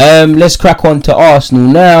 let's crack on to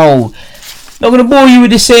Arsenal now. Not going to bore you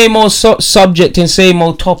with the same old subject and same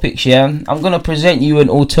old topics, yeah? I'm going to present you an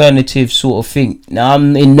alternative sort of thing. Now,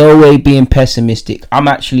 I'm in no way being pessimistic. I'm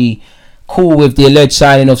actually cool with the alleged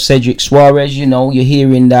signing of Cedric Suarez. You know, you're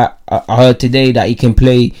hearing that. I heard today that he can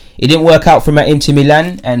play. It didn't work out for him at Inter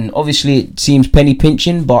Milan, and obviously it seems penny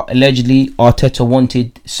pinching, but allegedly Arteta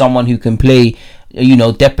wanted someone who can play, you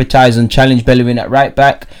know, deputise and challenge Bellerin at right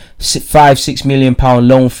back. £5-6 million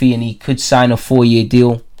loan fee, and he could sign a 4-year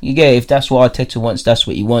deal. You get it? If that's what Arteta wants, that's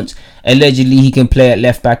what he wants. Allegedly, he can play at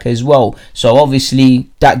left back as well. So obviously,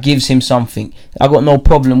 that gives him something. I got no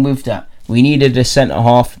problem with that. We needed a centre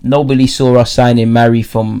half. Nobody saw us signing Mari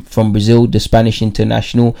from Brazil, the Spanish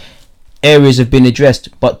international. Areas have been addressed.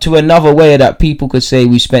 But to another way that people could say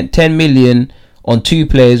we spent 10 million on 2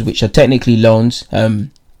 players, which are technically loans,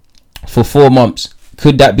 for 4 months.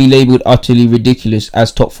 Could that be labelled utterly ridiculous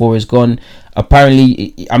as top 4 is gone?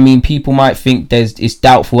 Apparently, I mean, people might think it's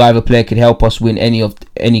doubtful either player could help us win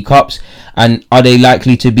any cups, and are they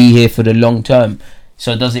likely to be here for the long term?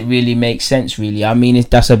 So does it really make sense, really? I mean,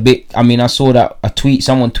 that's a bit. I mean, I saw that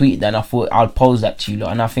someone tweeted that, and I thought I'd pose that to you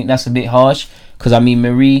lot, and I think that's a bit harsh because I mean,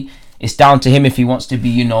 Marie, it's down to him if he wants to be,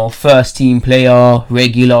 you know, first team player,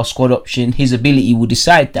 regular squad option. His ability will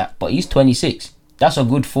decide that, but he's 26. That's a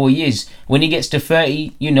good 4 years. When he gets to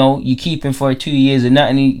 30, you know, you keep him for 2 years and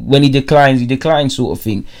that, and when he declines sort of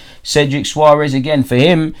thing. Cedric Suarez, again, for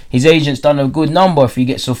him, his agent's done a good number if he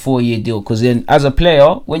gets a 4-year deal. Because then, as a player,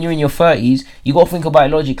 when you're in your 30s, you got to think about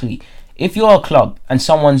it logically. If you're a club and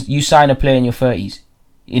you sign a player in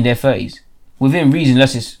their 30s, within reason,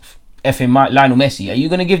 unless it's effing Lionel Messi, are you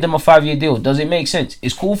going to give them a 5-year deal? Does it make sense?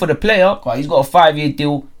 It's cool for the player, because he's got a 5-year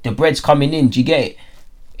deal, the bread's coming in, do you get it?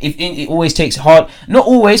 It always takes hard, not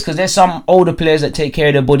always, because there's some older players that take care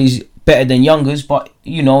of their bodies better than youngers, but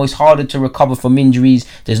you know, it's harder to recover from injuries.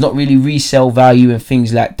 There's not really resale value and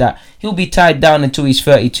things like that. He'll be tied down until he's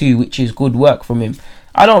 32, which is good work from him.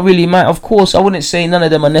 I don't really mind. Of course, I wouldn't say none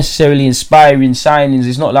of them are necessarily inspiring signings.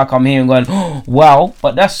 It's not like I'm here and going, oh, wow.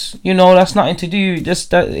 But that's, you know, that's nothing to do. It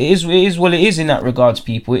is what it is in that regards,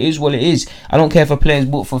 people. It is what it is. I don't care if a player's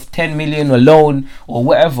bought for 10 million or loan or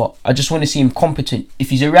whatever. I just want to see him competent. If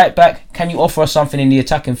he's a right back, can you offer us something in the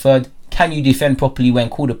attacking third? Can you defend properly when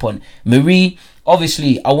called upon? Marie,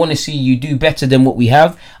 obviously, I want to see you do better than what we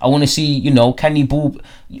have. I want to see, you know, can you ball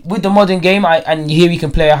with the modern game? And here he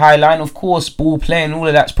can play a high line. Of course, ball playing, all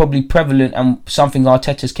of that's probably prevalent and something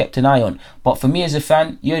Arteta's kept an eye on. But for me as a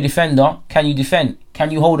fan, you're a defender. Can you defend?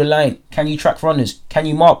 Can you hold a line? Can you track runners? Can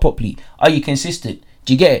you mark properly? Are you consistent?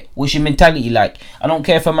 Do you get it? What's your mentality like? I don't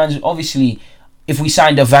care if a man's obviously. If we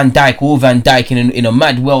signed a Van Dijk in a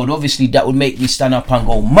mad world, obviously that would make me stand up and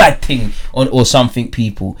go mad thing or something,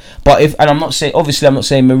 people. But I'm not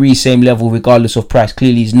saying Marie's same level regardless of price.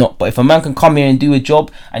 Clearly he's not. But if a man can come here and do a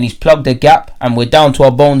job and he's plugged a gap and we're down to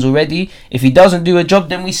our bones already, if he doesn't do a job,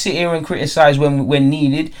 then we sit here and criticise when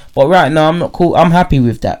needed. But right now I'm not cool. I'm happy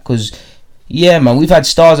with that because. Yeah, man, we've had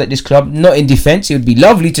stars at this club. Not in defence. It would be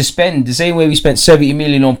lovely to spend the same way we spent 70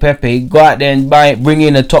 million on Pepe. Go out there and bring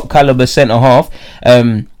in a top caliber centre half.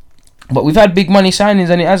 But we've had big money signings,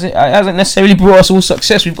 and it hasn't necessarily brought us all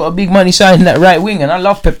success. We've got a big money signing that right wing, and I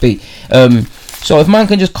love Pepe. So if man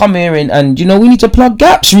can just come here and you know, we need to plug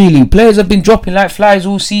gaps. Really, players have been dropping like flies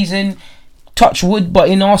all season. Touch wood, but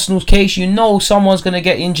in Arsenal's case, you know someone's going to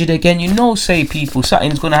get injured again. You know,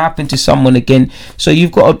 something's going to happen to someone again. So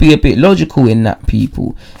you've got to be a bit logical in that,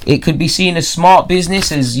 people. It could be seen as smart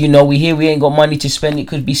business, as, you know, we ain't got money to spend. It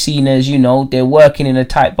could be seen as, you know, they're working in a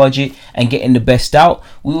tight budget and getting the best out.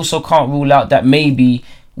 We also can't rule out that maybe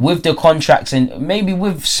with the contracts and maybe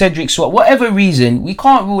with Cedric Suarez, whatever reason, we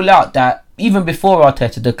can't rule out that even before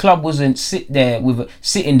Arteta, the club wasn't sitting there with a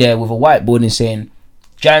whiteboard and saying,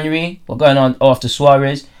 January, we're going on after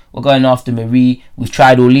Suarez. We're going after Marie. We've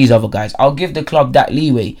tried all these other guys. I'll give the club that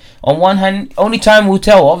leeway. On one hand, only time will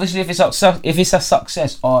tell. Obviously, if it's a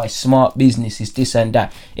success, it's smart business, it's this and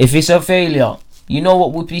that. If it's a failure, you know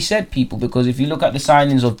what would be said, people. Because if you look at the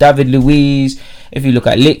signings of David Luiz, if you look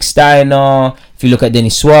at Lichtsteiner, if you look at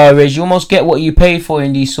Denis Suarez, you almost get what you pay for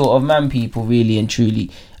in these sort of man, people, really and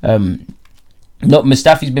truly. Not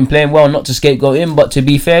Mustafi's been playing well, not to scapegoat him, but to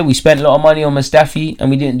be fair, we spent a lot of money on Mustafi and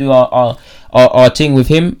we didn't do our thing with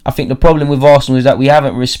him. I think the problem with Arsenal is that we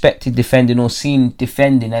haven't respected defending or seen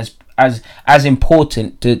defending as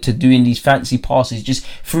important to doing these fancy passes just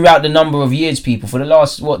throughout the number of years, people. For the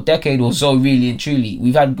last decade or so, really and truly,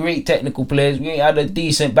 we've had great technical players. We had a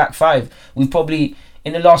decent back five. We've probably,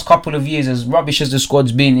 in the last couple of years, as rubbish as the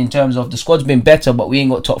squad's been, in terms of the squad's been better, but we ain't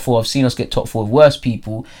got top four. I've seen us get top four with worse,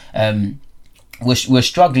 people. We're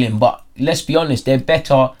struggling, but let's be honest, they're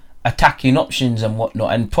better attacking options and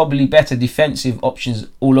whatnot, and probably better defensive options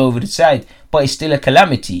all over the side. But it's still a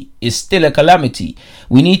calamity.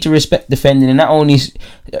 We need to respect defending, and that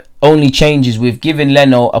only changes with giving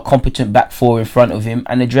Leno a competent back four in front of him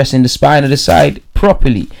and addressing the spine of the side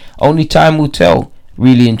properly. Only time will tell,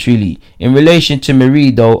 really and truly. In relation to Marie,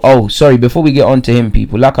 though, before we get on to him,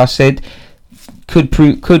 people, like I said,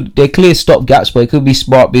 they're clear stop gaps, but it could be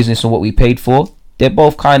smart business on what we paid for. They're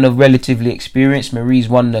both kind of relatively experienced. Marie's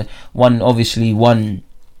won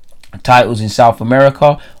titles in South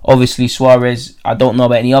America. Obviously Suarez, I don't know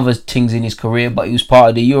about any other things in his career, but he was part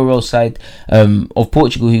of the Euro side of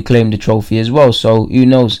Portugal who claimed the trophy as well. So who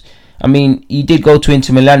knows? I mean, he did go to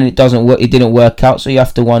Inter Milan and it didn't work out. So you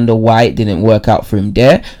have to wonder why it didn't work out for him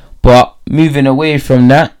there. But moving away from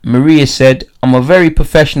that, Maria said, "I'm a very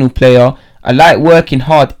professional player. I like working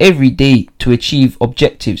hard every day to achieve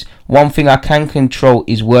objectives. One thing I can control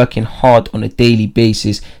is working hard on a daily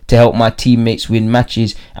basis to help my teammates win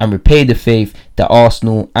matches and repay the faith that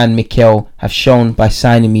Arsenal and Mikel have shown by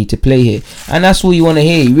signing me to play here." And that's all you want to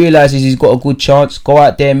hear. He realises he's got a good chance. Go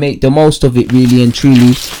out there and make the most of it, really and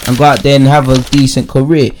truly, and go out there and have a decent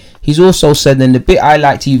career. He's also said, and the bit I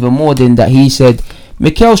liked even more than that, he said,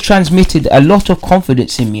 "Mikel's transmitted a lot of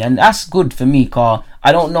confidence in me," and that's good for me, car.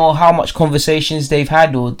 I don't know how much conversations they've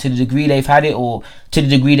had, or to the degree they've had it, or to the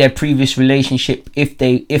degree their previous relationship, if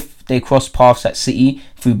they cross paths at City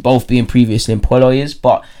through both being previous employers.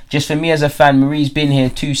 But just for me as a fan, Marie's been here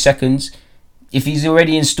 2 seconds. If he's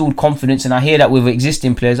already installed confidence, and I hear that with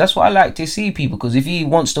existing players, that's what I like to see, people. Because if he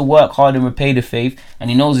wants to work hard and repay the faith, and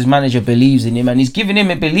he knows his manager believes in him, and he's giving him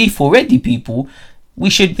a belief already, people, we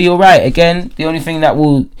should be alright. Again, the only thing that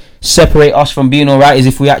will separate us from being alright is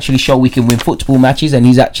if we actually show we can win football matches, and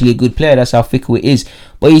he's actually a good player. That's how fickle it is.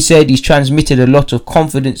 But he said he's transmitted a lot of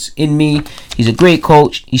confidence in me. He's a great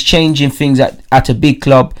coach. He's changing things at a big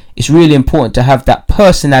club. It's really important to have that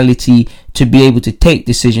personality to be able to take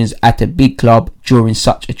decisions at a big club during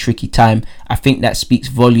such a tricky time. I think that speaks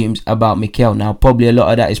volumes about Mikel. Now, probably a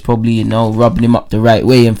lot of that is probably, rubbing him up the right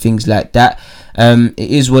way and things like that. It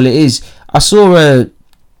is what it is. I saw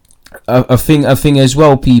a thing as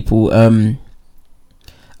well, people.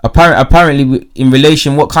 Apparently, in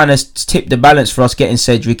relation, what kind of tipped the balance for us getting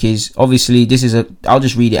Cedric is, obviously, I'll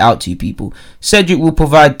just read it out to you, people. "Cedric will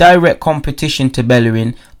provide direct competition to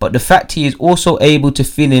Bellerin, but the fact he is also able to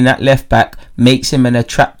fill in at left back makes him an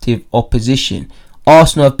attractive opposition.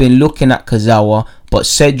 Arsenal have been looking at Kurzawa, but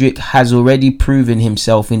Cedric has already proven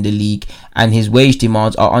himself in the league, and his wage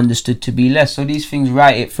demands are understood to be less." So these things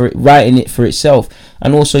writing it for itself.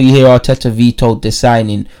 And also, you hear Arteta vetoed the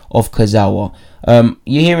signing of Kurzawa.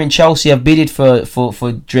 You're hearing Chelsea have bidded for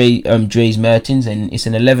Dries Mertens, and it's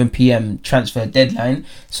an 11 p.m. transfer deadline.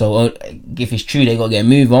 So if it's true, they got to get a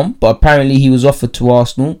move on. But apparently he was offered to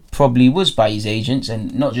Arsenal, probably was by his agents,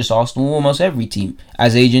 and not just Arsenal, almost every team,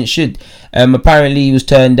 as agents should. Apparently he was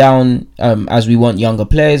turned down, as we want younger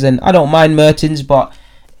players, and I don't mind Mertens, but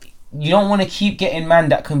you don't want to keep getting man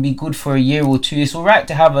that can be good for a year or two. It's alright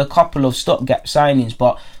to have a couple of stopgap signings,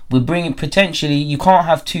 but we're bringing, potentially, you can't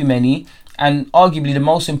have too many. And arguably the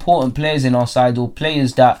most important players in our side, or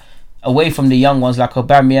players that, away from the young ones like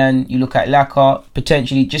Aubameyang, you look at Laka,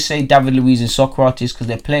 potentially, just say David Luiz and Socrates, because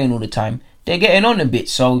they're playing all the time, they're getting on a bit.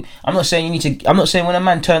 So I'm not saying when a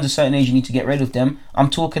man turns a certain age you need to get rid of them. I'm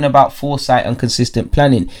talking about foresight and consistent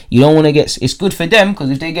planning. You don't want to it's good for them, because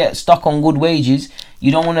if they get stuck on good wages,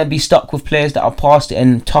 you don't want to be stuck with players that are past it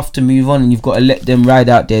and tough to move on, and you've got to let them ride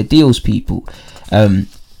out their deals, people.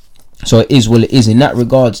 So it is what it is in that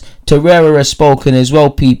regards. Torreira has spoken as well,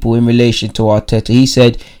 people, in relation to Arteta. He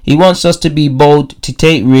said he wants us to be bold, to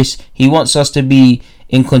take risks. He wants us to be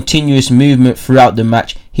in continuous movement throughout the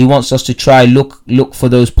match. He wants us to try look for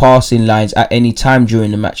those passing lines at any time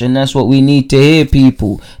during the match, and that's what we need to hear,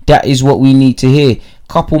 people. That is what we need to hear.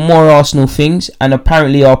 Couple more Arsenal things, and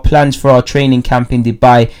apparently our plans for our training camp in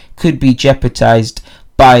Dubai could be jeopardized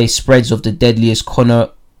by spreads of the deadliest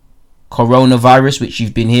coronavirus, which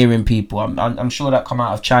you've been hearing, people. I'm sure that come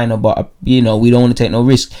out of China, but we don't want to take no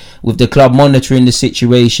risk, with the club monitoring the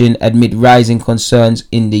situation amid rising concerns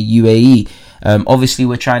in the UAE. Obviously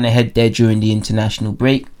we're trying to head there during the international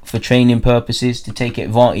break for training purposes, to take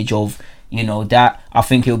advantage of that. I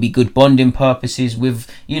think it'll be good bonding purposes with,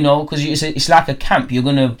 because it's like a camp. You're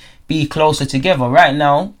gonna be closer together. Right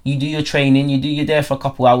now, you do your training, you're there for a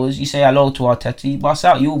couple hours, you say hello to Arteta,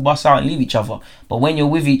 you all bust out and leave each other. But when you're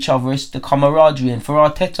with each other, it's the camaraderie, and for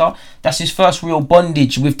Arteta, that's his first real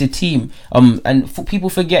bondage with the team. And people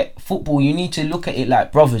forget football. You need to look at it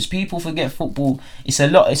like brothers. People forget football. It's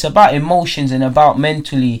about emotions and about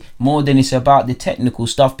mentally more than it's about the technical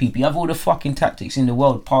stuff. People, you have all the fucking tactics in the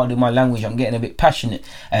world. Pardon my language, I'm getting a bit passionate.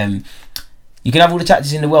 You can have all the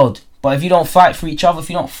tactics in the world, but if you don't fight for each other,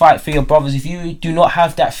 if you don't fight for your brothers, if you do not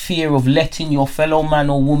have that fear of letting your fellow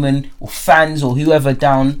man or woman or fans or whoever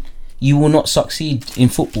down, you will not succeed in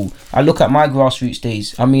football. I look at my grassroots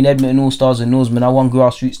days. I mean, Edmonton All-Stars and Norsemen, I won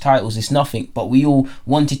grassroots titles. It's nothing, but we all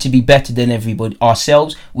wanted to be better than everybody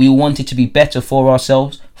ourselves. We all wanted to be better for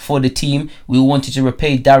ourselves, for the team. We all wanted to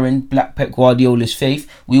repay Darren Black Pep Guardiola's faith.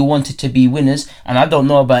 We all wanted to be winners. And I don't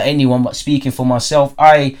know about anyone, but speaking for myself,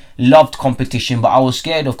 I loved competition, but I was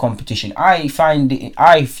scared of competition. I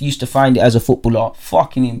used to find it as a footballer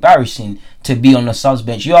fucking embarrassing to be on the subs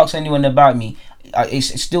bench. You ask anyone about me,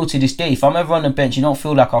 it's still to this day, if I'm ever on the bench, you don't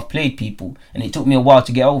feel like I've played, people, and it took me a while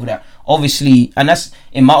to get over that, obviously. And that's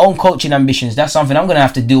in my own coaching ambitions. That's something I'm gonna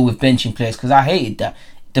have to deal with, benching players, because I hated that,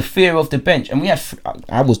 the fear of the bench. And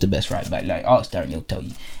I was the best right back, like ask Darren, he'll tell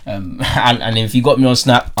you. And if you got me on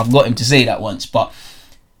Snap, I've got him to say that once. But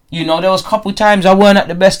there was a couple times I weren't at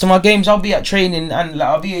the best of my games. I'll be at training and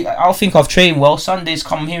I'll think I've trained well. Sundays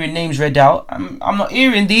come, hearing names read out. I'm not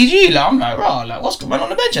hearing DG. I'm like, rah, like what's going on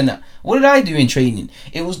the bench and that? What did I do in training?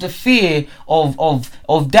 It was the fear of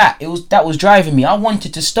that. That was driving me. I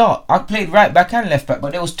wanted to start. I played right back and left back,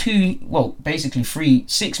 but there was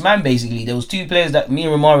six man basically. There was two players that me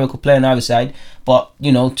and Romario could play on either side, but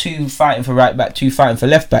two fighting for right back, two fighting for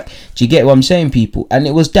left back. Do you get what I'm saying, people? And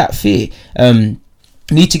it was that fear.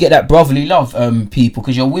 Need to get that brotherly love, people,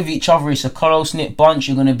 because you're with each other. It's a close-knit bunch.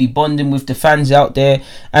 You're going to be bonding with the fans out there,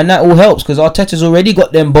 and that all helps, because Arteta's already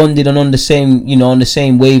got them bonded and on the same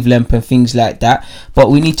wavelength and things like that.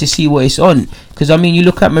 But we need to see what it's on, because you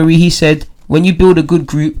look at Marie. He said, when you build a good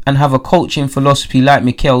group and have a coaching philosophy like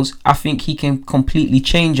Mikel's, I think he can completely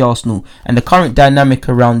change Arsenal and the current dynamic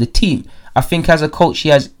around the team. I think as a coach, he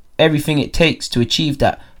has everything it takes to achieve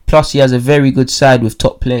that. Plus, he has a very good side with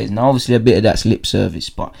top players. Now, obviously, a bit of that's lip service,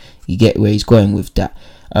 but you get where he's going with that.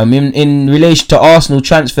 In relation to Arsenal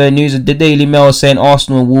transfer news, the Daily Mail is saying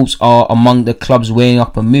Arsenal and Wolves are among the clubs weighing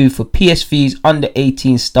up a move for PSV's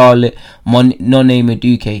under-18 starlet Noni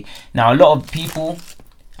Madueke. Now, a lot of people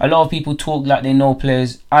talk like they know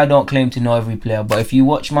players. I don't claim to know every player, but if you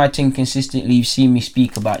watch my team consistently, you've seen me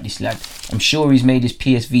speak about this lad. I'm sure he's made his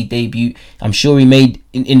PSV debut. I'm sure he made,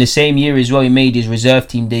 in the same year as well, he made his reserve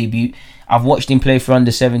team debut. I've watched him play for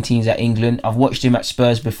under-17s at England. I've watched him at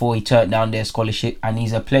Spurs before he turned down their scholarship, and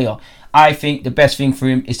he's a player. I think the best thing for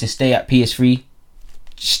him is to stay at PSV.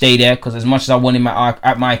 Stay there, because as much as I want him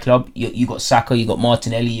at my club, you got Saka, you got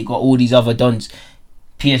Martinelli, you got all these other dons.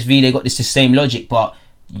 PSV, they got the same logic, but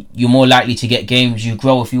you're more likely to get games. You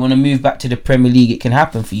grow. If you want to move back to the Premier League, it can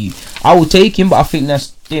happen for you. I will take him, but I think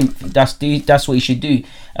that's what he should do.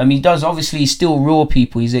 He does, obviously, he's still raw,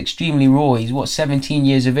 people. He's extremely raw. He's 17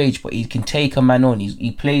 years of age, but he can take a man on.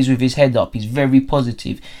 He plays with his head up. He's very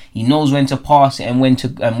positive. He knows when to pass it and when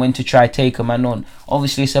to try to take a man on.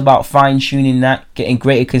 Obviously, it's about fine tuning that, getting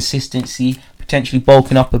greater consistency, potentially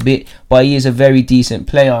bulking up a bit, but he is a very decent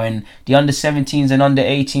player. And the under-17s and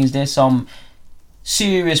under-18s, there's some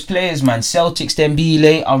serious players, man. Celtic's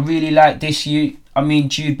Dembele, I really like this year.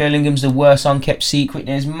 Jude Bellingham's the worst unkept secret.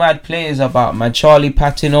 There's mad players about, man. Charlie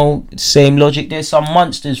Patino, same logic. There's some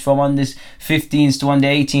monsters from under 15s to under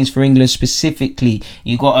 18s for England specifically.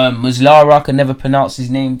 You got Muslera, I can never pronounce his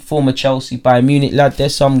name, former Chelsea, Bayern Munich lad.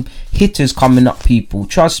 There's some hitters coming up, people.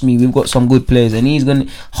 Trust me, we've got some good players, and he's gonna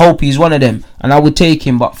hope he's one of them, and I would take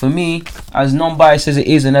him. But for me, as non-biased as it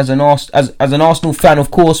is, and as an Arsenal fan,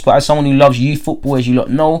 of course, but as someone who loves youth football, as you lot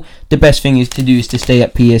know, the best thing to do is to stay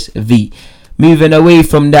at PSV. Moving away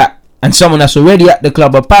from that, and someone that's already at the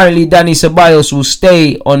club. Apparently, Dani Ceballos will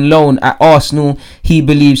stay on loan at Arsenal. He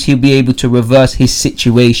believes he'll be able to reverse his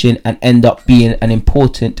situation and end up being an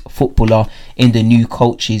important footballer in the new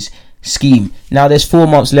coach's scheme. Now, there's 4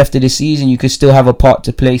 months left of the season. You could still have a part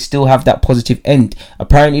to play, still have that positive end.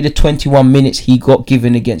 Apparently, the 21 minutes he got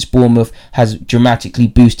given against Bournemouth has dramatically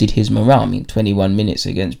boosted his morale. I mean, 21 minutes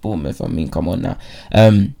against Bournemouth. I mean, come on now.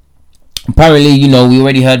 Apparently, you know, we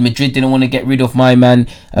already heard Madrid didn't want to get rid of my man.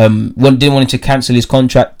 Didn't want to cancel his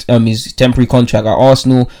contract, his temporary contract at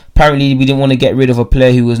Arsenal. Apparently, we didn't want to get rid of a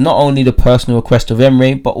player who was not only the personal request of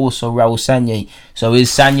Emre, but also Raul Sanllehi. So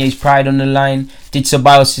is Sanllehi's pride on the line? Did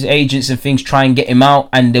Ceballos' agents and things try and get him out,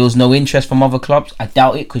 and there was no interest from other clubs? I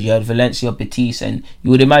doubt it, because you had Valencia, Betis, and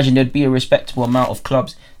you would imagine there'd be a respectable amount of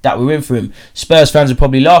clubs that were in for him. Spurs fans are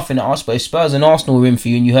probably laughing at us, but if Spurs and Arsenal were in for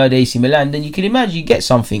you and you heard AC Milan, then you can imagine you get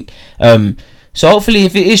something. So hopefully,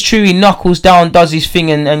 if it is true, he knuckles down, does his thing,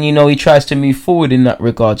 and you know, he tries to move forward in that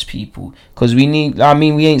regards, people. Because we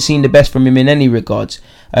ain't seen the best from him in any regards.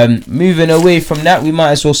 Moving away from that, we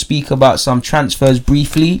might as well speak about some transfers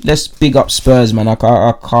briefly. Let's big up Spurs, man. I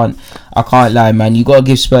can't lie, man. You gotta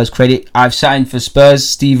give Spurs credit. I've signed for Spurs.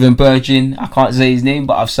 Steven Bergwijn, I can't say his name,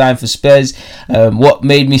 but I've signed for Spurs. What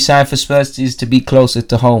made me sign for Spurs is to be closer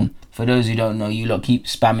to home. For those who don't know, you lot keep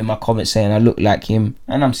spamming my comments saying I look like him,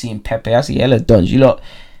 and I'm seeing Pepe. I see hella dons. You lot,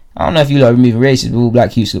 I don't know if you lot are removing races, but all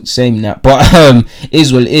black youths look the same in that. But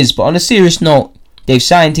is what it is. But on a serious note, they've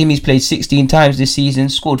signed him. He's played 16 times this season,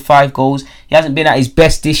 scored 5 goals. He hasn't been at his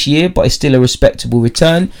best this year, but it's still a respectable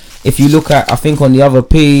return. If you look at, I think on the other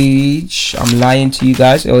page, I'm lying to you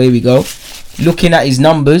guys. Oh, here we go. Looking at his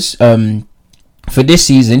numbers, for this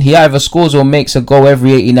season, he either scores or makes a goal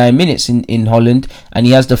every 89 minutes in Holland, and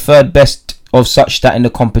he has the third best of such stat in the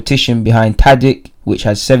competition behind Tadic, which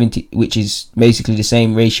has 70, which is basically the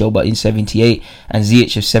same ratio but in 78, and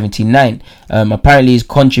Ziyech of 79. Apparently, his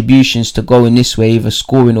contributions to goal in this way, either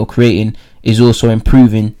scoring or creating, is also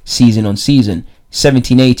improving season on season.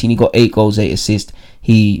 17-18, he got 8 goals, 8 assists.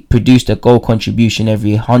 He produced a goal contribution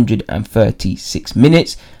every 136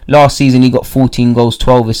 minutes. Last season, he got 14 goals,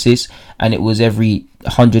 12 assists, and it was every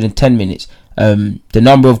 110 minutes. The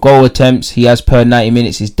number of goal attempts he has per 90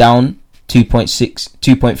 minutes is down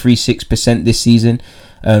 2.36% this season,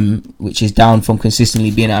 which is down from consistently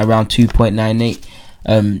being at around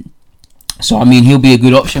 2.98. So, I mean, he'll be a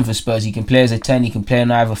good option for Spurs. He can play as a 10, he can play on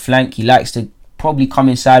either flank. He likes to probably come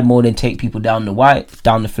inside more than take people down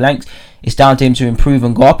the flanks. It's down to him to improve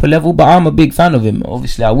and go up a level, but I'm a big fan of him.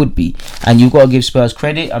 Obviously, I would be. And you've got to give Spurs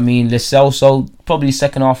credit. I mean, Lo Celso, probably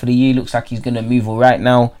second half of the year, looks like he's going to move all right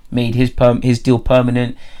now. Made his deal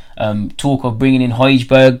permanent. Talk of bringing in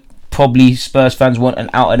Højbjerg. Probably Spurs fans want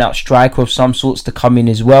an out-and-out striker of some sorts to come in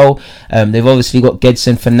as well. They've obviously got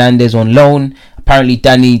Gedson Fernandes on loan. Apparently,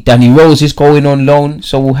 Danny Rose is going on loan,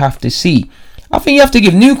 so we'll have to see. I think you have to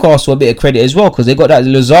give Newcastle a bit of credit as well, because they got that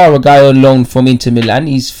Lazaro guy on loan from Inter Milan.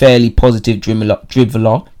 He's fairly positive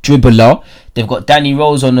dribbler. They've got Danny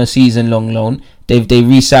Rose on a season-long loan. They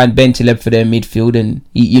re-signed Bentaleb for their midfield, and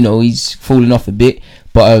he's fallen off a bit,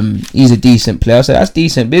 but he's a decent player. So that's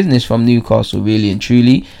decent business from Newcastle, really and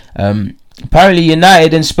truly. Apparently,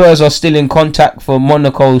 United and Spurs are still in contact for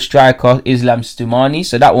Monaco striker Islam Slimani,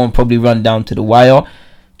 so that won't probably run down to the wire.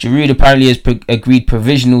 Giroud apparently has agreed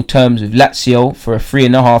provisional terms with Lazio for a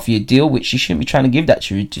 3.5-year deal, which you shouldn't be trying to give that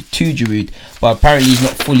to Giroud, but apparently he's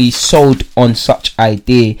not fully sold on such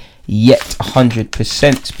idea yet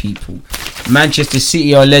 100%, people. Manchester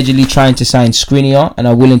City are allegedly trying to sign Skriniar and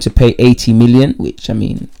are willing to pay 80 million, which, I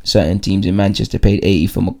mean, certain teams in Manchester paid 80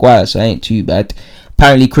 for Maguire, so it ain't too bad.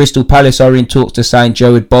 Apparently Crystal Palace are in talks to sign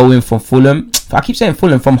Jared Bowen from Fulham. I keep saying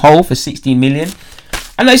Fulham, from Hull for 16 million.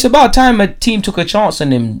 And it's about time a team took a chance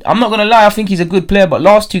on him. I'm not going to lie, I think he's a good player, but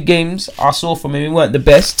last 2 games I saw from him, he weren't the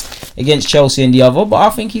best against Chelsea and the other, but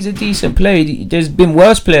I think he's a decent player. There's been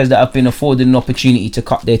worse players that have been afforded an opportunity to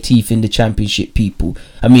cut their teeth in the Championship, people.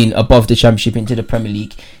 I mean, above the Championship into the Premier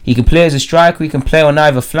League. He can play as a striker, he can play on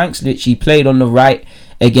either flanks. Literally, he played on the right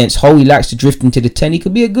against Hull. He likes to drift into the 10. He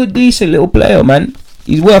could be a good, decent little player, man.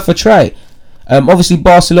 He's worth a try. Obviously,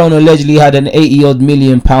 Barcelona allegedly had an 80-odd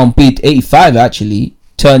million pound bid, 85 actually,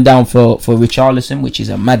 turned down for Richarlison, which is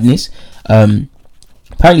a madness.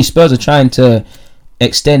 Apparently Spurs are trying to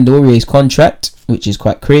extend Aurier's contract, which is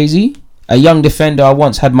quite crazy. A young defender I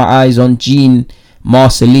once had my eyes on, Jean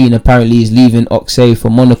Marceline, apparently is leaving Auxerre for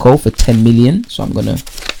Monaco for 10 million, so I'm gonna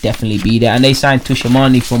definitely be there. And they signed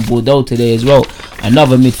Tushimani from Bordeaux today as well,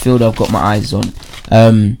 another midfielder I've got my eyes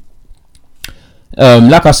on.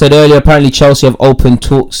 Like I said earlier, apparently Chelsea have opened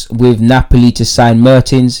talks with Napoli to sign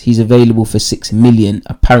Mertens. He's available for 6 million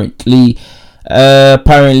apparently.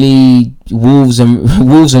 Apparently, Wolves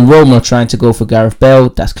and Roma are trying to go for Gareth Bale.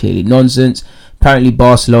 That's clearly nonsense. Apparently,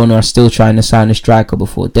 Barcelona are still trying to sign a striker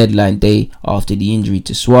before deadline day after the injury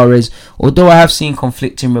to Suarez. Although I have seen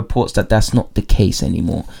conflicting reports that that's not the case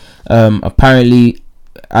anymore. Apparently,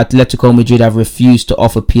 Atletico Madrid have refused to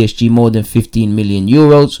offer PSG more than 15 million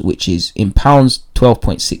euros, which is in pounds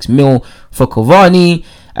 12.6 mil for Cavani.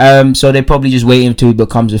 So they're probably just waiting until he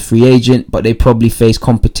becomes a free agent, but they probably face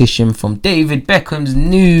competition from David Beckham's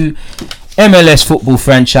new MLS football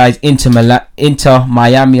franchise, Inter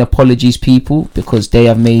Miami. Apologies, people, because they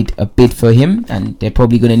have made a bid for him, and they're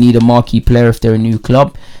probably going to need a marquee player if they're a new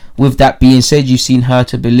club. With that being said, you've seen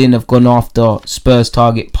Hertha Berlin have gone after Spurs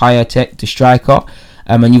target Piatek, the striker.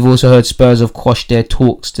 And you've also heard Spurs have quashed their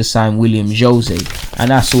talks to sign William Jose.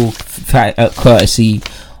 And that's all courtesy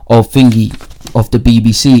of Thingy of the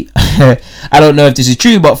BBC. I don't know if this is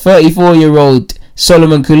true, but 34-year-old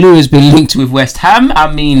Solomon Kalou has been linked with West Ham.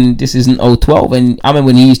 I mean, this isn't 012. And I remember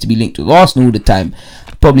when he used to be linked with Arsenal all the time.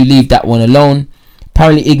 I'll probably leave that one alone.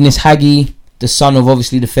 Apparently, Ignis Hagi, the son of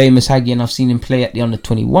obviously the famous Hagi, and I've seen him play at the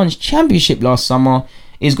Under-21s Championship last summer,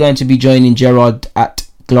 is going to be joining Gerrard at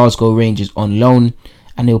Glasgow Rangers on loan,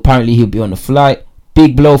 and he'll be on the flight.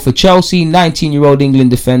 Big blow for Chelsea. 19-year-old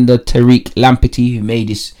England defender Tariq Lamptey, who made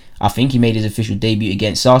his official debut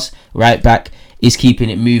against us, right back, is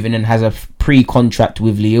keeping it moving and has a pre-contract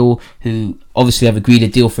with Lille, who obviously have agreed a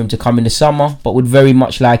deal for him to come in the summer, but would very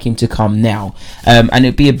much like him to come now. And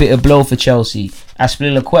it'd be a bit of blow for Chelsea.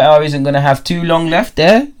 Azpilicueta isn't going to have too long left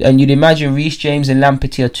there, and you'd imagine Reece James and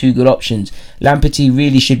Lamptey are two good options. Lamptey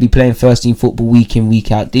really should be playing first team football week in,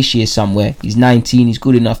 week out this year somewhere. He's 19, he's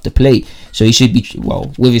good enough to play, so he should be,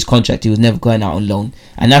 well, with his contract, he was never going out on loan.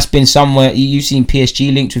 And that's been somewhere, you've seen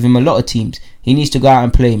PSG linked with him a lot of teams. He needs to go out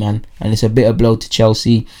and play, man, and it's a bit of blow to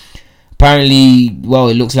Chelsea. Apparently, well,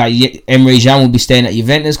 it looks like Emre Can will be staying at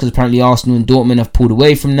Juventus because apparently Arsenal and Dortmund have pulled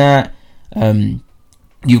away from that.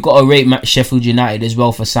 You've got to rate Sheffield United as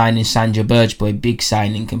well for signing Sandra Birchboy. Big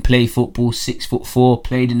signing, can play football, 6'4",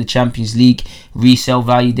 played in the Champions League. Resale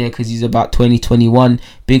value there because he's about 2021.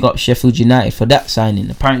 Big up Sheffield United for that signing.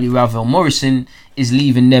 Apparently Ravel Morrison is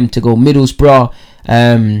leaving them to go Middlesbrough.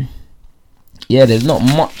 There's not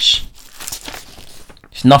much.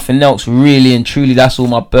 It's nothing else really and truly. That's all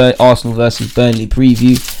my Arsenal versus Burnley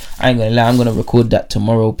preview. I ain't gonna lie, I'm gonna record that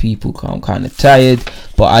tomorrow, people, because I'm kind of tired.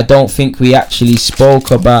 But I don't think we actually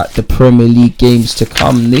spoke about the Premier League games to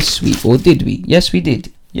come this week, or did we? Yes, we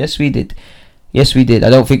did. I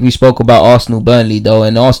don't think we spoke about Arsenal-Burnley though,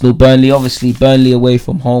 and Arsenal-Burnley, obviously Burnley away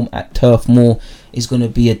from home at Turf Moor is gonna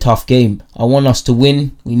be a tough game. I want us to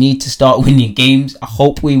win. We need to start winning games. I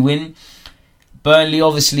hope we win. Burnley,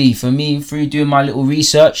 obviously, for me, through doing my little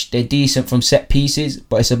research, they're decent from set pieces,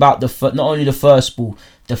 but it's about not only the first ball,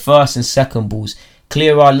 the first and second balls.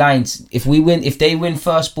 Clear our lines. If they win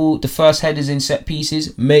first ball, the first headers in set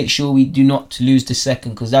pieces, make sure we do not lose the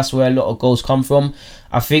second, because that's where a lot of goals come from.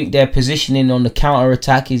 I think their positioning on the counter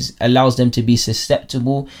attack allows them to be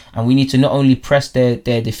susceptible, and we need to not only press their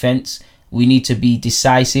defense. We need to be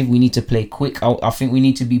decisive. We need to play quick. I think we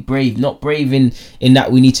need to be brave. Not brave in that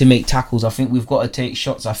we need to make tackles. I think we've got to take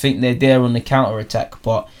shots. I think they're there on the counter-attack.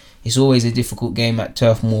 But it's always a difficult game at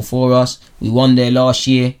Turf Moor for us. We won there last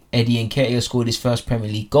year. Eddie Nketiah scored his first Premier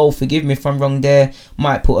League goal. Forgive me if I'm wrong there.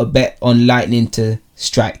 Might put a bet on Lightning to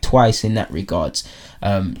strike twice in that regards.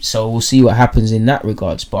 So we'll see what happens in that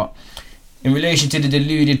regards. But in relation to the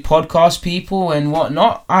Deluded podcast, people and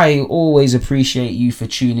whatnot, I always appreciate you for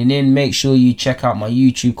tuning in. Make sure you check out my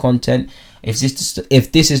YouTube content. If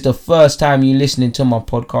this is the first time you're listening to my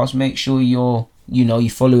podcast, make sure you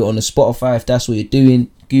follow it on the Spotify if that's what you're doing,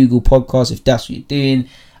 Google Podcasts if that's what you're doing,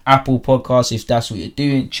 Apple Podcasts if that's what you're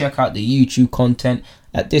doing. Check out the YouTube content.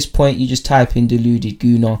 At this point, you just type in Deluded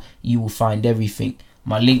Gooner, you will find everything.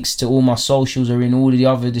 My links to all my socials are in all the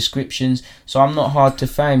other descriptions, so I'm not hard to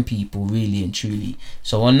find, people, really and truly.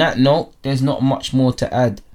 So on that note, there's not much more to add.